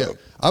school though. Yeah.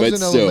 I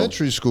was in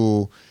elementary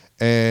school,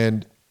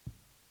 and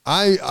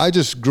I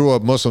just grew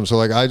up Muslim, so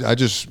like I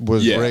just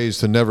was raised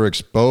to never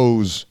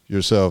expose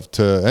yourself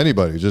to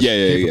anybody. Just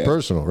keep it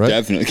personal, right?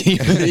 Definitely.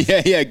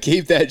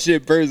 Keep that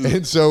shit personal.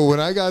 And so when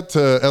I got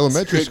to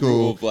elementary school,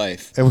 rule of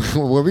life. And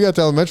when we got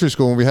to elementary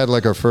school, when we had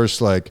like our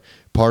first like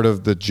part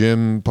of the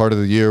gym part of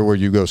the year where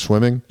you go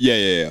swimming.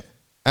 Yeah.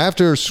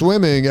 After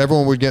swimming,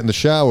 everyone would get in the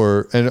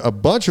shower, and a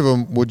bunch of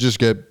them would just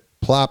get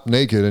plopped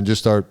naked and just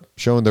start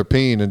showing their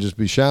peen and just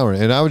be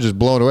showering. And I was just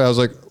blown away. I was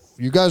like,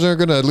 you guys aren't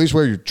going to at least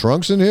wear your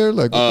trunks in here?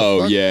 Like,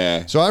 oh,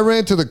 yeah. So I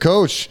ran to the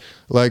coach,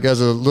 like, as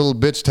a little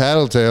bitch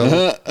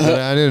tattletale. And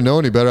I didn't know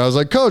any better. I was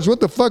like, Coach, what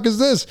the fuck is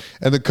this?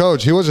 And the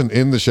coach, he wasn't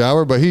in the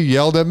shower, but he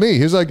yelled at me.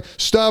 He was like,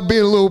 stop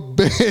being a little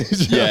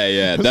bitch.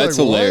 Yeah. That's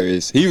like,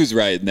 hilarious. What? He was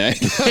right in that.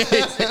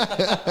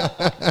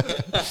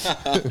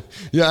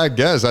 Yeah, I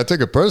guess. I took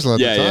it personal at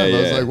the time.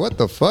 I was like, what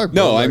the fuck?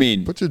 No, like, I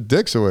mean. Put your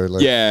dicks away.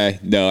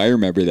 Like, no, I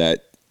remember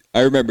that.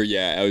 I remember,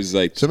 I was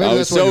like, so I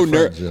was so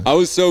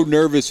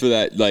nervous for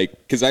that, like,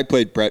 because I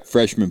played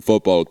freshman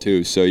football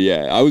too. So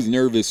I was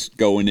nervous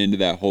going into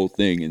that whole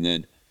thing, and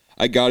then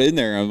I got in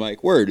there, and I'm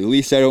like, word, at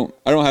least I don't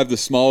have the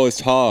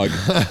smallest hog.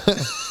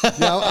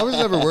 I was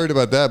never worried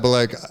about that, but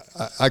like,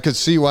 I could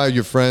see why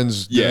your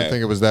friends didn't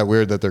think it was that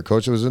weird that their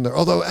coach was in there.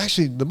 Although,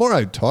 actually, the more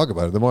I talk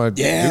about it, the more I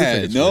do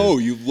think it's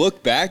weird. You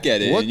look back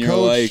at it, what and you're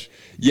coach,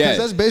 like,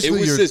 that's basically it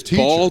was your this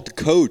teacher. bald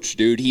coach,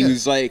 dude. He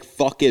was like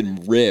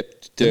fucking ripped.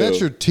 Too. And that's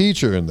your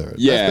teacher in there.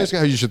 Yeah. That's basically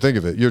how you should think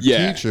of it. Your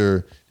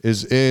teacher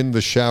is in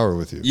the shower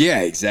with you.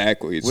 Yeah,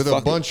 exactly. It's with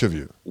a bunch of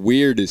you.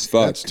 Weird as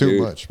fuck. That's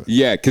too much, man.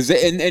 Yeah, because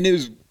and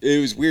it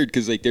was weird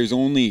because like there's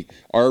only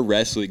our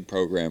wrestling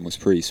program was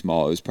pretty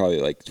small. It was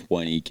probably like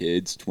 20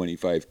 kids,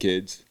 25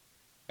 kids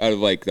out of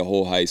like the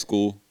whole high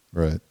school.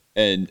 Right.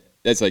 And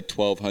that's like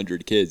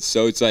 1,200 kids.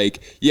 So it's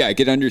like, I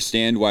could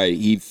understand why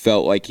he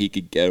felt like he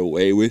could get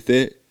away with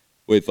it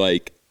with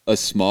like a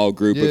small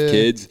group of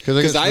kids,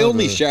 because I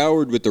only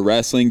showered with the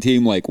wrestling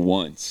team like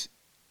once,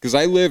 because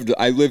I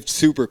lived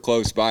super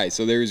close by,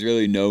 so there was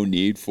really no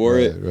need for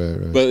it.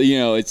 Right. But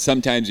it's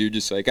sometimes you're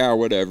just like,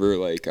 whatever,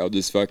 like I'll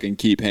just fucking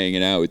keep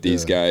hanging out with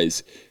these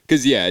guys,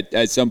 because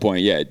at some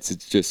point it's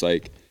just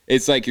like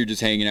it's like you're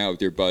just hanging out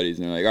with your buddies,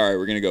 and they're like, all right,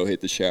 we're gonna go hit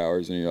the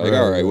showers, and you're like,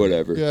 all right,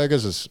 whatever. Yeah, I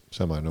guess it's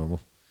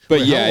semi-normal. But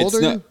Wait, how old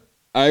it's not.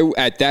 You?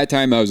 At that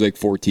time I was like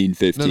 14,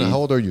 15. No, how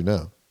old are you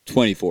now?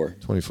 24.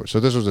 So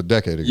this was a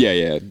decade ago.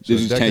 Yeah. So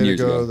this was 10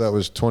 years ago. That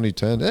was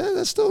 2010.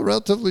 That's still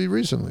relatively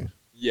recently.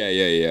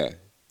 Yeah.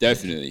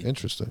 Definitely.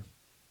 Interesting.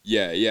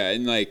 Yeah.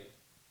 And like,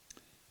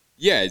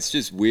 it's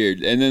just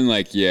weird. And then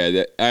like,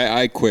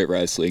 I quit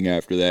wrestling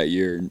after that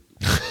year.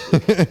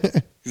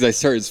 Because I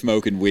started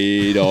smoking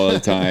weed all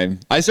the time.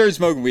 I started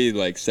smoking weed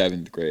like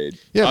 7th grade.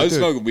 Yeah, I was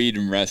smoking weed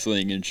and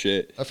wrestling and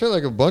shit. I feel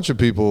like a bunch of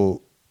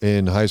people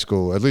in high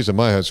school, at least in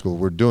my high school,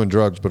 were doing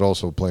drugs but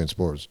also playing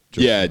sports.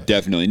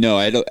 Definitely. No,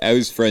 I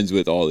was friends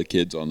with all the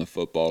kids on the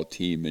football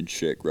team and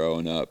shit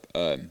growing up.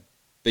 But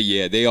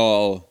they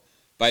all,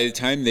 by the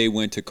time they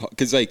went to,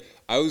 because like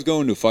I was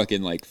going to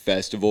fucking like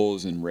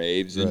festivals and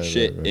raves and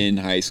shit in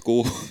high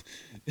school.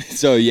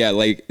 So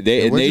like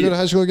where'd you go to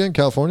high school again?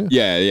 California?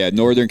 Yeah,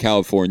 Northern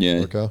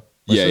California. NorCal?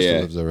 My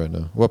sister lives there right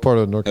now. What part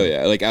of NorCal? Oh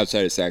yeah, like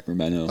outside of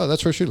Sacramento. Oh,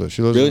 that's where she lives.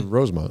 She lives in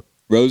Rosemont.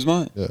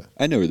 Rosemont? Yeah.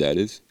 I know where that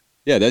is.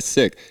 Yeah, that's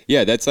sick.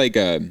 Yeah, that's like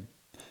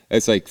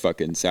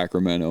fucking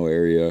Sacramento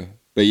area.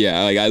 But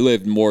like I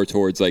lived more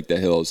towards like the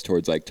hills,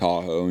 towards like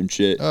Tahoe and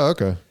shit. Oh,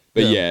 okay.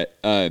 But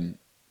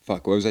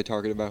what was I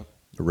talking about?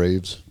 The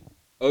raves.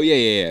 Oh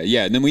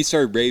yeah. And then we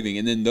started raving,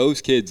 and then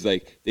those kids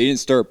like they didn't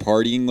start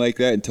partying like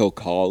that until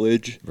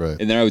college. Right.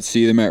 And then I would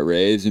see them at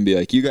raves and be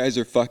like, "You guys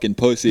are fucking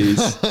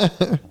pussies.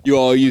 You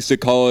all used to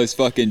call us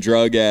fucking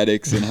drug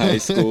addicts in high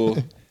school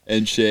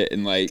and shit."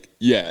 And like,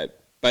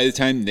 by the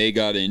time they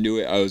got into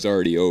it, I was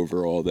already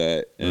over all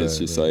that, and it's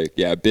just like,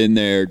 been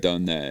there,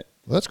 done that.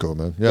 Well, that's cool,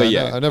 man.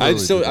 Yeah, but I'm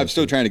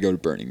still trying to go to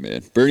Burning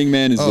Man. Burning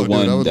Man is the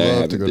one I would that I love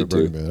haven't to go been to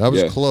Burning Man. I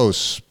was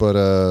close,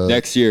 but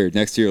next year,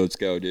 let's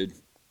go, dude.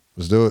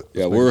 Let's do it.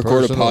 Yeah, we'll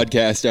record a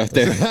podcast out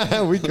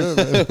there. We could,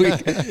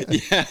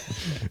 man.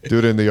 Do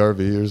it in the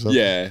RV or something.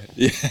 Yeah,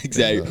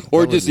 exactly.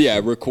 Or just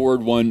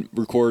record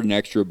an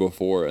extra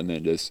before, and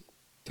then just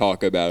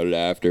talk about it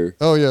after.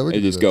 Oh yeah, we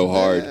and just go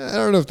hard. I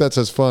don't know if that's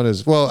as fun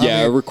as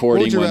recording. What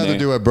would you rather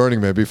do at Burning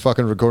Man? Be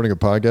fucking recording a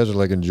podcast or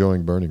like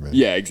enjoying Burning Man?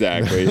 Yeah,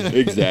 exactly.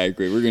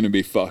 We're gonna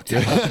be fucked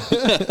up.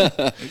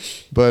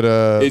 But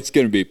it's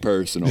gonna be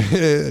personal,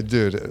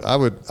 dude. I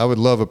would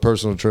love a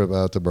personal trip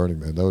out to Burning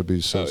Man. That would be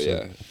so.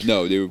 Sick.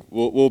 No, dude.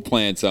 We'll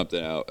plan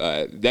something out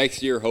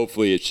next year.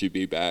 Hopefully, it should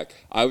be back.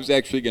 I was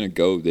actually gonna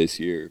go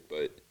this year,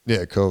 but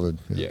yeah, COVID.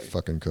 Yeah,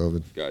 fucking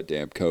COVID.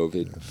 Goddamn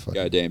COVID. Yeah,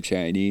 goddamn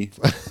Chinese.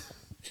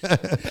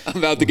 I'm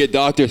about to get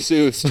Dr.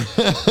 Seuss.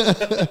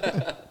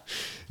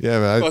 Yeah,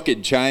 man.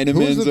 Fucking Chinaman's. Who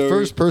was the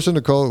first person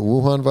to call it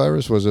Wuhan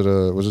virus? Was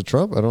it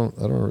Trump? I don't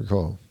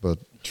recall. But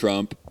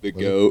Trump, the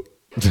goat.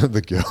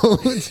 The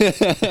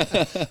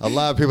goat. A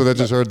lot of people that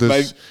just heard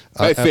this.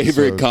 My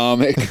favorite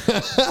comic.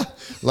 A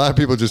lot of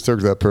people just took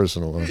that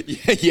personal. Huh?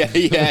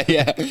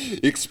 Yeah.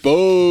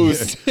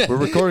 Exposed. Yeah. We're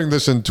recording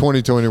this in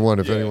 2021,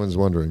 if anyone's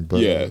wondering.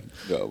 But,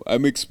 no,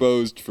 I'm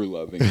exposed for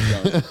loving.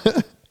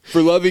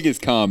 For loving his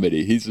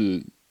comedy. He's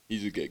a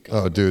good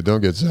comic. Oh, dude,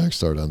 don't get Zach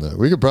started on that.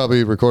 We could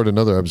probably record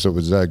another episode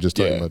with Zach just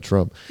talking about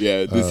Trump.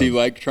 Yeah, does he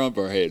like Trump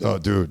or hate him? Oh,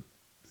 dude.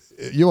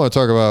 You want to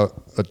talk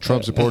about a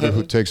Trump supporter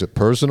who takes it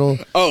personal?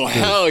 Oh, dude,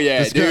 hell yeah,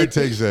 this dude.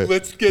 Guy takes it.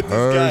 Let's get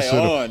this guy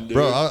on, dude.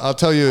 Bro, I'll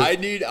tell you. I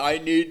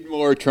need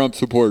more Trump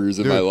supporters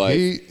in dude, my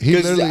life.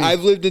 Because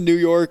I've lived in New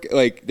York.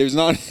 Like, there's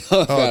not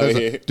enough out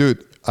here.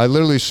 Dude, I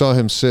literally saw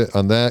him sit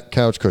on that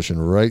couch cushion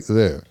right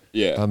there.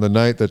 Yeah. On the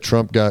night that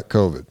Trump got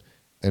COVID.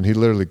 And he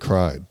literally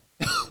cried.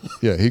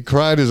 Yeah, he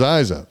cried his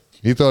eyes out.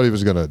 He thought he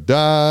was gonna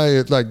die.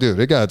 It's like, dude,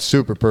 it got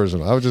super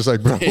personal. I was just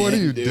like, bro, what are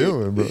you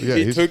doing, bro? Yeah,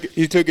 he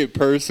took it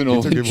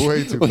personal. He took it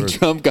way too when personal.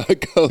 Trump got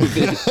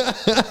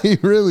COVID. He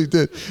really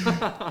did.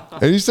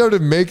 And he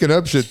started making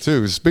up shit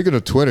too. Speaking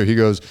of Twitter, he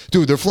goes,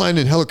 dude, they're flying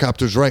in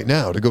helicopters right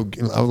now to go.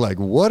 I was like,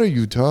 what are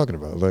you talking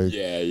about? Like,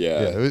 yeah.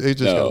 It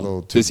just got a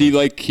little too Does he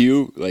like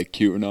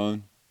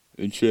QAnon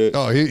and shit?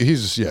 Oh,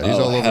 he's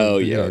all over.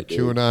 Hell yeah,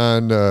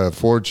 QAnon,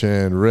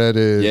 4chan,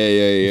 Reddit.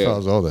 Yeah. He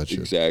follows all that shit.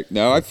 Exactly.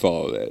 No, I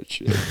follow that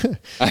shit.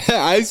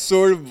 I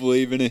sort of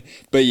believe in it,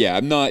 but yeah,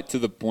 I'm not to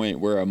the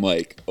point where I'm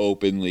like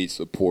openly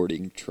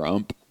supporting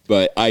Trump.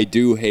 But I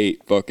do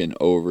hate fucking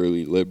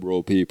overly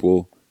liberal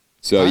people.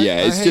 So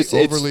it's I just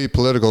hate overly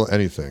political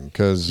anything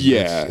because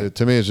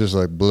to me it's just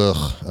like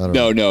blech. I don't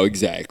know. No,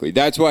 exactly.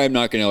 That's why I'm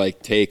not gonna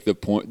like take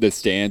the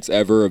stance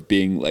ever of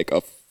being like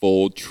a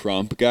full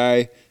Trump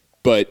guy,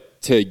 but.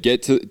 To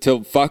get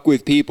to fuck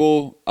with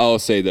people, I'll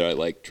say that I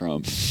like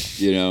Trump,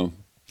 you know,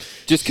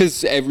 just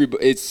because I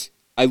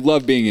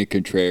love being a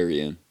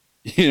contrarian,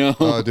 you know.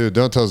 Oh, dude,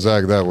 don't tell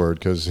Zach that word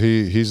because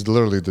he's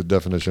literally the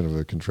definition of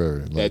a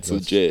contrarian. Like, that's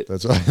legit.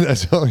 That's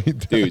all he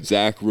does. Dude,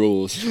 Zach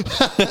rules.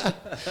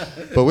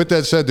 But with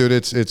that said, dude,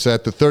 it's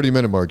at the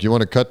 30-minute mark. You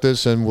want to cut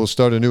this and we'll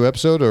start a new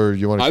episode, or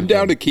you want to? I'm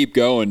down to keep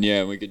going.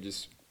 Yeah, we could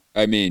just.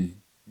 I'm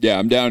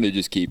down to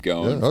just keep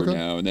going for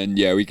now, and then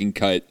we can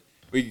cut.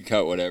 We can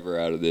cut whatever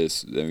out of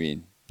this. I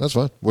mean, that's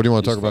fine. What do you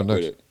want to talk about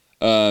next?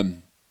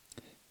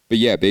 But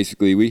yeah,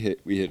 basically we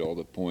hit all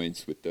the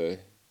points with the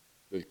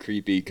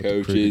creepy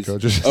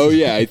coaches. Oh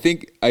yeah, I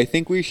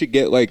think we should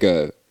get like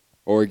a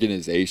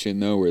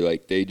organization though, where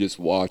like they just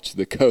watch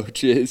the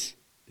coaches.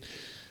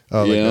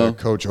 Oh, like a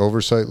coach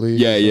oversight league.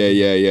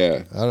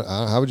 Yeah.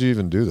 How would you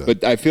even do that?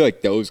 But I feel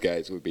like those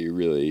guys would be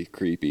really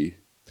creepy.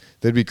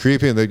 They'd be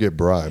creepy and they'd get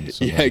bribed.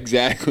 Somehow. Yeah,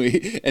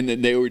 exactly. And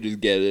then they would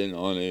just get in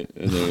on it,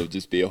 and then it would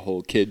just be a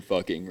whole kid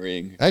fucking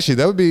ring. Actually,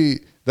 that'd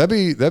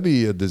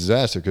be a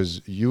disaster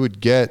because you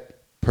would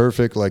get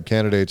perfect like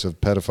candidates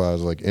of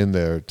pedophiles like in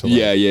there. To, like,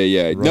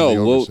 yeah.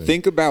 No, well,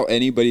 think about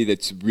anybody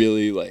that's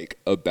really like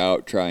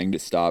about trying to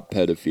stop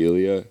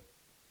pedophilia.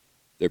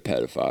 They're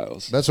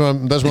pedophiles. That's what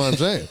I'm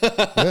saying.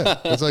 Yeah,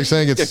 it's like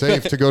saying it's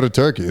safe to go to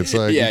Turkey. It's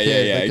like that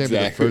can't be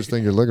the first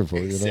thing you're looking for.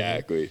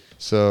 Exactly. You know?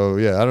 So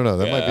I don't know.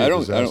 That might be. I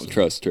don't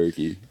trust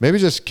Turkey. Maybe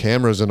just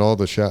cameras in all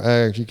the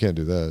showers. You can't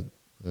do that.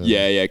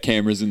 Yeah,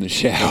 cameras in the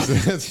shower.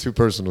 That's too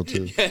personal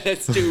too. Yeah,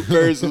 that's too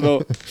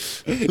personal.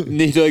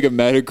 Need like a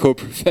medical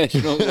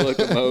professional to look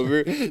them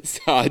over.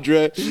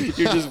 Sadra,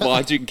 you're just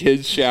watching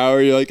kids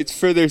shower. You're like, it's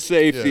for their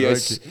safety. Yeah,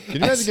 right. Can you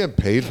imagine getting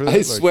paid for that?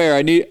 I swear,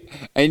 I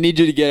need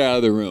you to get out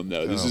of the room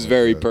though. This is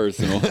very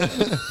personal.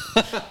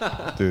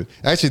 Dude,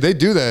 actually, they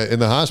do that in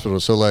the hospital.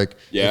 So like,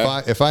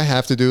 if I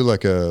have to do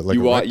like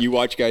you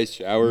watch guys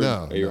shower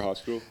at your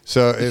hospital.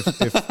 So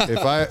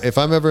if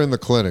I'm ever in the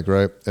clinic,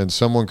 right, and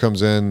someone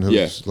comes in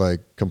who's like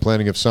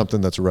complaining of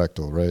something that's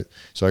rectal, right?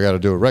 So I got to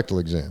do a rectal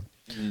exam.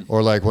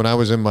 Or like when I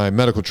was in my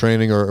medical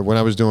training or when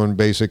I was doing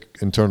basic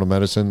internal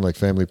medicine, like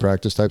family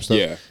practice type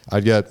stuff,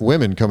 I'd get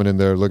women coming in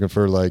there looking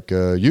for like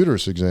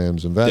uterus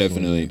exams and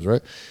vaginal exams,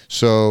 right?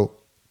 So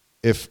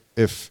if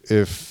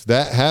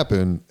that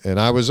happened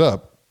and I was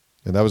up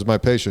and that was my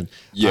patient,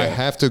 I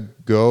have to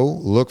go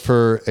look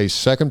for a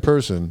second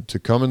person to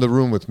come in the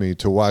room with me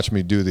to watch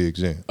me do the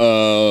exam.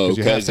 Oh,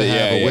 you have to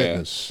have a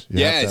witness.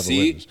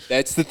 See,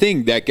 that's the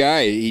thing. That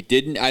guy,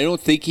 I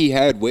don't think he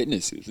had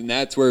witnesses, and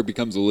that's where it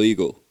becomes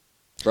illegal.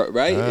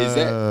 Right? Is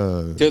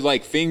that to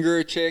like finger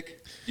a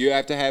chick? You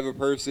have to have a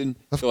person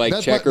to like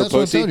check her pussy. That's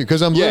what I'm telling you,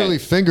 because I'm literally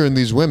fingering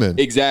these women.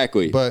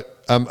 Exactly.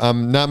 But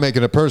I'm not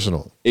making it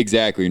personal.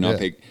 Exactly. You're not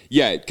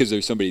because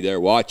there's somebody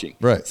there watching.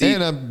 Right. See,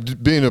 and I'm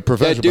being a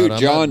professional. That dude, I'm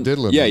John. not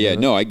diddling Yeah.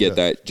 No, I get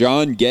that.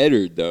 John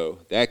Geddard, though,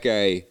 that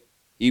guy.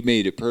 He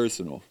made it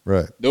personal.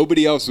 Right.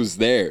 Nobody else was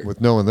there.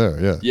 With no one there,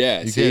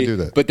 Yeah, you can't do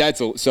that. But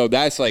that's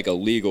like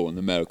illegal in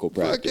the medical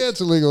practice. Yeah, it's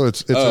illegal.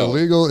 It's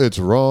illegal. It's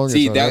wrong.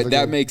 See,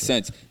 that makes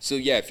sense. So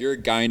yeah, if you're a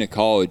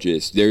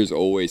gynecologist, there's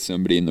always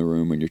somebody in the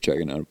room when you're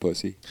checking out a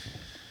pussy.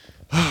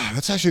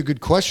 That's actually a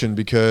good question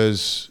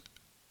because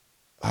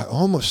I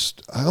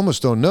almost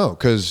don't know,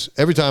 because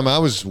every time I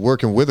was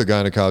working with a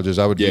gynecologist,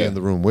 I would be in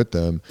the room with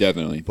them.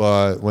 Definitely.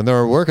 But when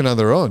they're working on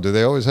their own, do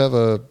they always have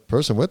a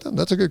person with them?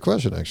 That's a good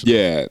question, actually.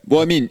 Yeah.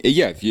 Well, I mean,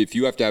 yeah, if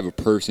you have to have a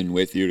person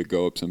with you to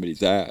go up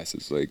somebody's ass,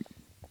 it's like,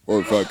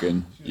 or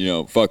fucking,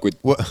 fuck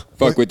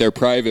with their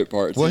private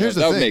parts. Well, here's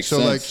the thing. Makes so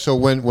sense. so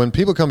when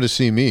people come to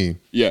see me,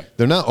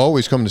 they're not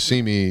always coming to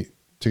see me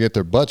to get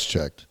their butts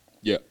checked.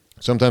 Yeah.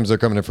 Sometimes they're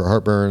coming in for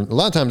heartburn. A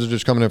lot of times they're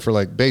just coming in for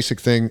like basic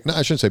thing. No,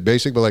 I shouldn't say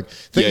basic, but like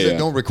things that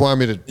don't require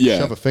me to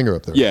shove a finger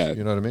up there. Yeah.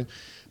 You know what I mean?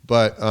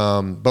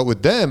 But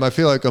with them, I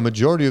feel like a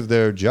majority of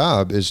their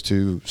job is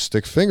to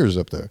stick fingers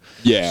up there.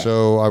 Yeah.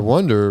 So I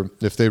wonder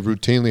if they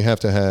routinely have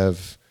to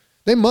have.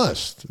 They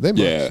must.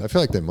 Yeah. I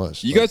feel like they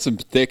must. You got some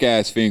thick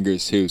ass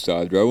fingers too,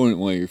 Sadra. I wouldn't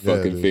want your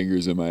fucking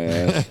fingers in my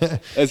ass.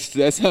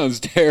 That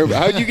sounds terrible.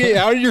 How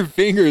did your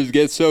fingers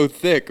get so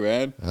thick,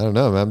 man? I don't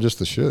know, man. I'm just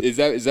the shit. Is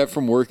that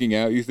from working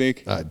out, you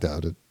think? I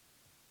doubt it.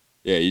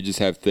 Yeah, you just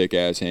have thick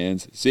ass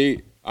hands.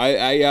 See,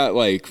 I got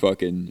like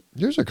fucking.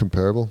 Yours are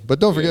comparable, but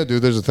don't forget,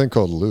 dude. There's a thing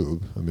called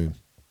lube. I mean,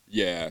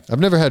 yeah. I've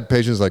never had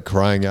patients like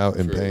crying out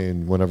in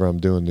pain whenever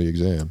I'm doing the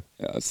exam.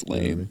 Yeah, that's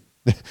lame. You know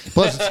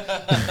plus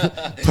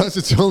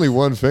it's only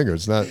one finger.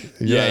 It's not.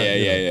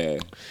 Yeah.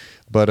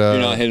 But you're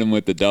not hitting them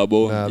with the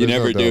double. Nah, you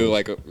never no do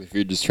like if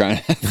you're just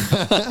trying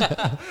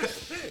to.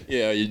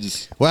 Yeah, you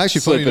just. Well,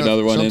 actually, slip funny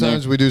another enough, one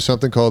sometimes we do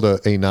something called a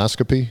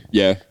anoscopy.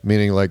 Yeah.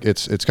 Meaning like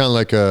it's kind of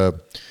like a.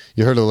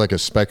 You heard of like a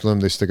speculum?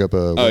 They stick up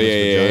a. Oh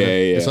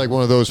yeah. It's like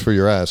one of those for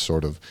your ass,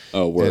 sort of.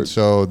 Oh, word. And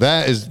so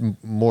that is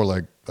more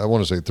like, I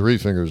want to say 3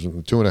 fingers,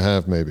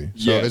 2.5 maybe.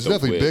 So it's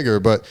definitely bigger,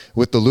 but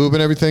with the lube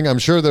and everything, I'm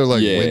sure they're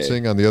like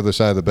wincing on the other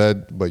side of the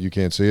bed, but you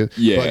can't see it.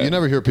 Yeah. But you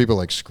never hear people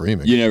like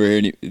screaming. You never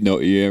get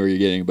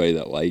anybody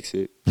that likes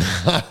it.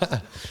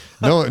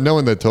 No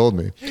one that told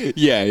me.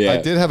 Yeah.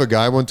 I did have a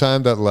guy one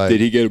time that like.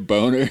 Did he get a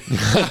boner?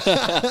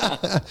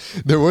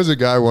 There was a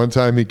guy one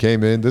time, he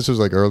came in. This was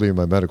like early in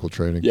my medical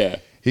training. Yeah.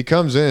 He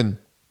comes in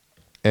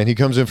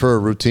for a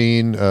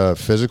routine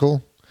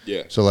physical.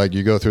 Yeah. So like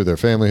you go through their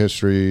family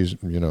histories,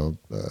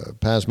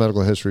 past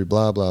medical history,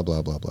 blah, blah,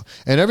 blah, blah, blah.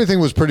 And everything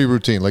was pretty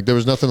routine. Like there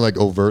was nothing like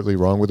overtly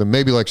wrong with him.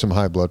 Maybe like some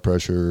high blood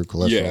pressure,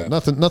 cholesterol. Yeah.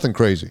 Nothing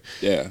crazy.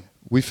 Yeah.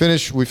 We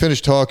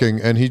finish talking,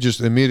 and he just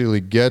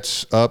immediately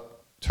gets up,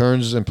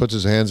 turns and puts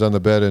his hands on the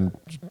bed and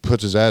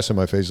puts his ass in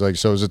my face. Like,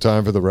 so is it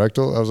time for the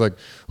rectal? I was like,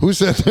 who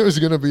said there was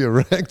going to be a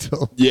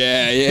rectal?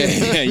 Yeah.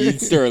 You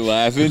start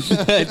laughing.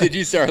 Did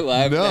you start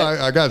laughing? No,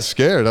 I got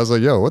scared. I was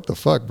like, yo, what the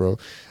fuck, bro?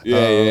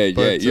 Yeah.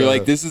 You're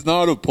like, this is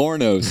not a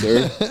porno,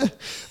 sir.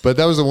 But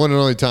that was the one and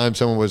only time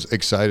someone was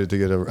excited to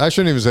get I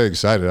shouldn't even say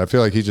excited. I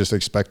feel like he just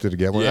expected to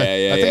get one.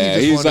 Yeah. I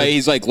think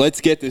he's like, let's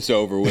get this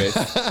over with.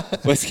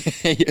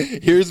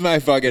 Here's my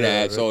fucking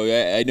asshole.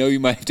 I know you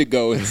might have to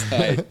go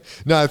inside.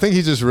 No, I think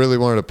he just really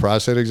wanted a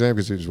prostate exam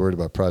because he was worried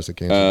about prostate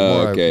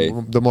cancer.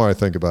 The more I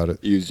think about it.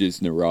 He was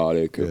just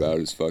neurotic about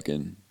his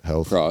fucking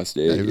health.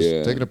 Prostate. Yeah, he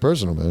was taking it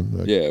personal, man.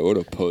 Like, what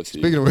a pussy.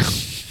 Speaking of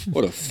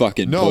what a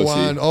fucking no, pussy.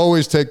 Juan,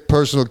 always take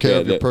personal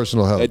care of your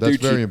personal health. That's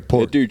very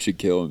important. That dude should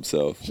kill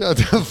himself. Shut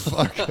the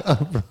fuck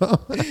up, bro.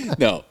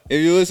 No, if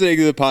you're listening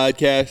to the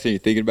podcast and you're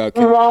thinking about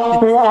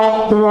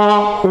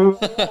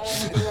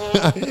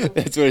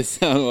that's what it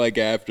sounded like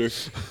after.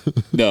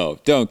 No,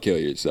 don't kill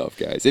yourself,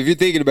 guys. If you're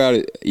thinking about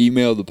it,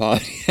 email the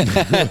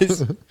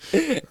podcast.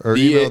 Or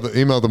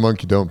email the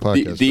Monkey Don't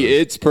podcast.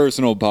 It's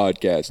personal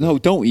podcast. No,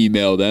 don't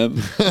email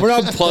them. We're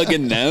not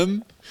plugging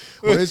them.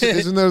 Well,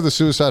 isn't there the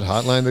suicide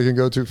hotline they can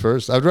go to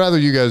first? I'd rather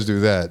you guys do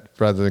that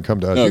rather than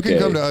come to us. Okay. You can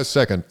come to us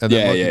second, and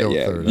then Monkey Don't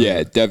third.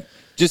 Yeah,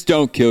 just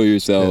don't kill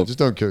yourself. Yeah, just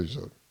don't kill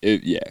yourself.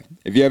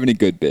 If you have any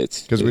good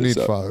bits, because we need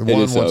Juan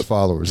wants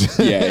followers.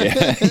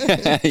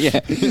 Yeah.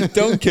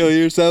 Don't kill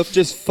yourself.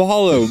 Just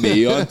follow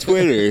me on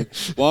Twitter,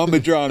 Juan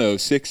Medrano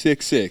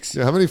 666.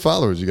 Yeah, how many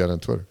followers you got on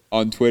Twitter?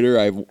 On Twitter,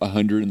 I have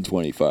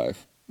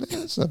 125.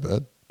 That's not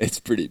bad. It's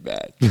pretty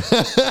bad.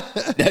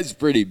 That's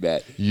pretty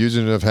bad. You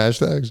using enough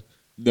hashtags?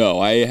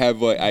 No, I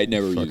have I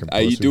never use.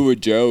 I do a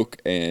joke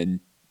and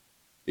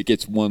it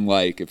gets 1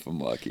 like if I'm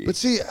lucky. But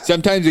see,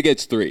 sometimes it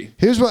gets 3.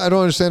 Here's what I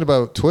don't understand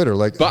about Twitter.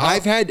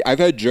 I've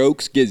had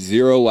jokes get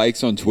 0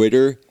 likes on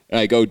Twitter, and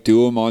I go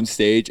do them on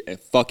stage and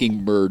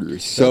fucking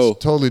murders. So that's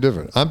totally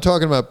different. I'm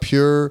talking about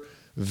pure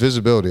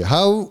visibility.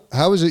 How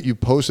is it you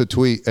post a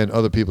tweet and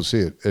other people see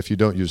it if you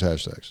don't use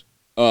hashtags?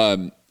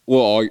 Well,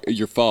 all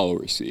your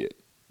followers see it.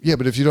 Yeah,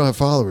 but if you don't have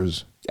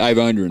followers. I have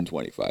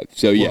 125.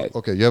 So yeah.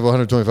 Okay, you have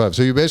 125.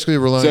 So you basically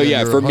rely on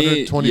your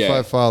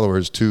 125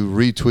 followers to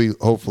retweet,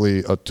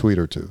 hopefully, a tweet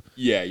or two.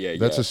 Yeah.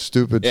 That's a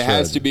stupid strategy. It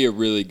has to be a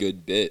really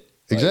good bit.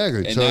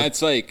 Exactly. And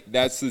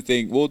that's the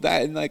thing. Well,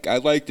 I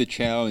like the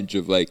challenge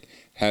of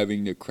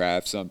having to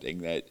craft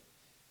something that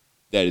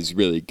is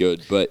really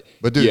good. But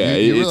dude,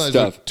 you realize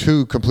they're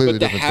two completely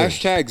different things.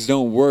 But the hashtags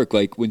don't work.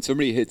 Like when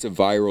somebody hits a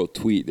viral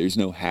tweet, there's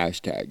no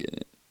hashtag in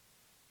it.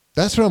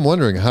 That's what I'm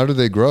wondering. How do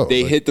they grow?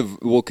 They hit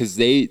because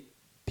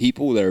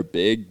people that are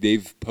big,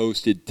 they've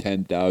posted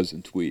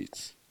 10,000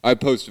 tweets. I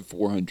posted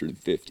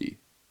 450.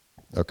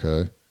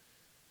 Okay.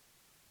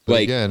 But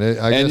like, again,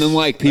 and then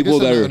like people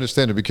that are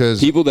understand it because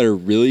people that are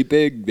really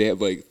big, they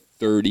have like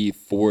 30,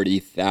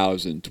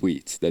 40,000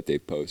 tweets that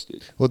they've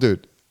posted. Well,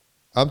 dude,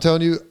 I'm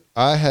telling you,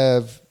 I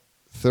have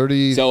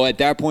 30. So at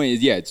that point,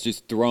 yeah, it's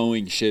just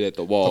throwing shit at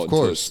the wall. Of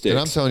course, and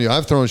I'm telling you,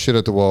 I've thrown shit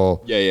at the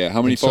wall. Yeah.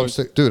 How many followers?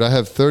 Dude, I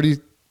have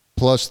 30+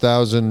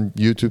 thousand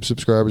YouTube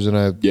subscribers, and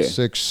I have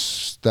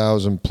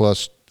 6,000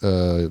 plus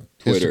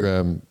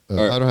Instagram.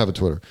 I don't have a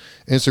Twitter.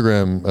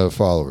 Instagram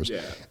followers.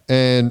 Yeah.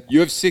 And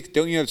you have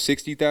don't you have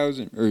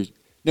 60,000 or?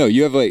 No,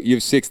 you have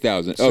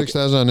 6,000.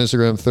 6,000 on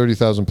Instagram,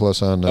 30,000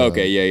 plus on.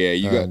 Okay, yeah.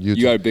 You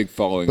got a big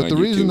following. But the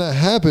reason that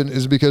happened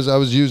is because I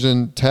was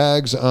using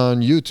tags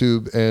on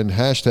YouTube and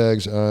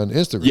hashtags on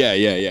Instagram. Yeah.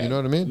 You know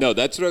what I mean? No,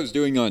 that's what I was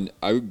doing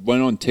I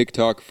went on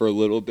TikTok for a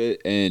little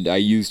bit, and I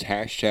used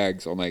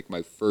hashtags on like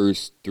my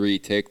first 3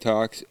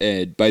 TikToks,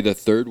 and by the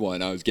third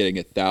one, I was getting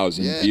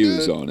 1,000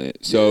 views on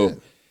it. So,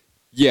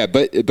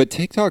 but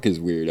TikTok is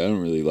weird. I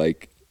don't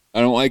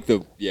like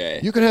the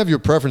You can have your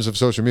preference of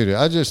social media.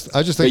 I just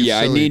think. But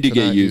I need to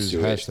get used to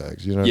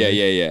hashtags. You know.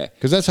 Yeah.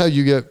 Because that's how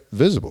you get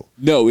visible.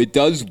 No, it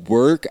does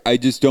work. I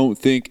just don't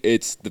think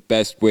it's the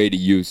best way to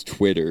use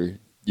Twitter.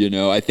 You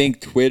know, I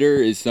think Twitter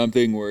is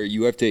something where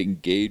you have to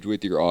engage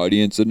with your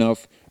audience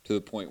enough to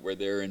the point where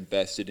they're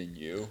invested in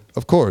you.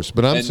 Of course,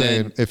 but I'm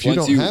saying if you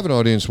don't have an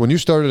audience, when you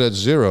started at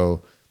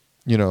 0.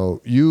 You know,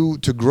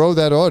 to grow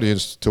that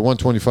audience to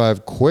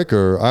 125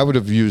 quicker, I would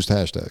have used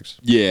hashtags.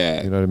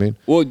 Yeah. You know what I mean?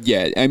 Well,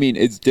 yeah. I mean,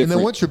 it's different. And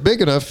then once you're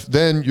big enough,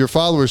 then your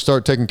followers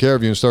start taking care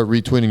of you and start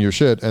retweeting your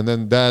shit. And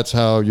then that's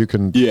how you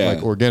can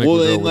like organically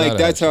grow. Well, and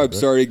that's how I'm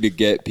starting to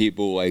get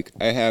people. Like,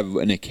 I have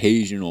an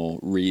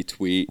occasional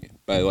retweet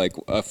by like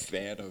a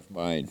fan of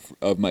mine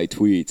of my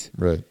tweets.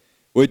 Right.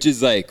 Which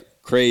is like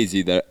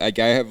crazy that like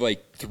I have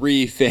like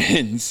 3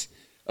 fans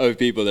of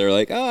people that are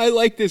like, oh, I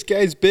like this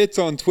guy's bits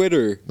on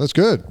Twitter. That's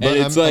good. But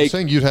I'm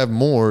saying you'd have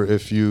more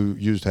if you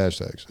used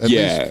hashtags. At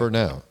least for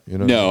now. You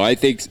know. No, I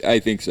think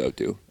so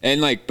too. And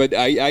like, but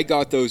I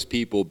got those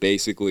people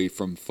basically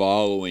from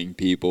following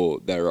people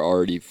that are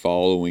already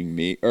following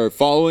me, or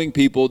following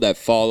people that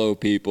follow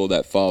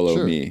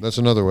me. That's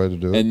another way to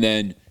do it. And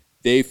then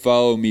they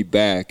follow me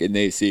back and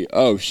they see,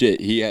 oh shit,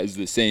 he has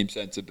the same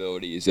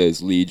sensibilities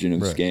as Legion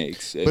of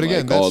Skanks and but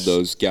again, like all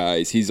those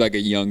guys. He's like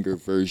a younger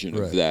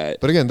version of that.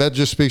 But again, that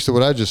just speaks to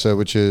what I just said,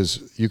 which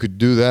is you could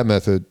do that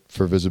method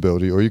for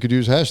visibility, or you could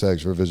use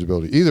hashtags for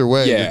visibility. Either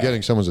way, you're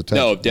getting someone's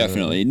attention. No,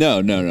 definitely. You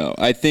know? No.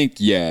 I think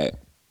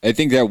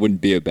that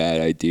wouldn't be a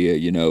bad idea.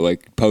 You know,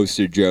 like post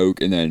a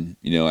joke and then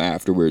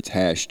afterwards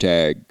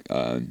hashtag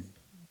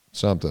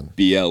something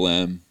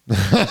BLM.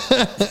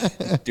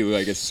 Do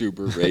like a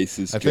super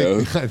racist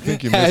joke. I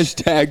think you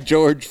missed hashtag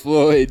George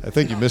Floyd. I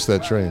think you missed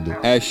that train, dude.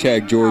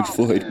 Hashtag George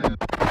Floyd. Put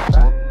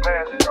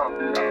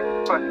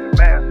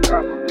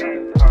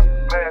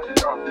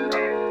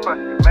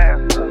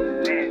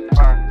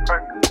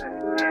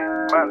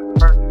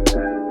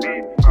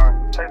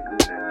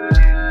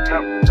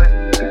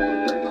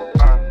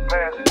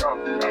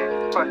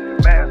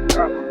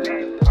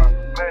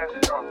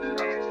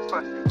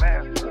your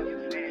mask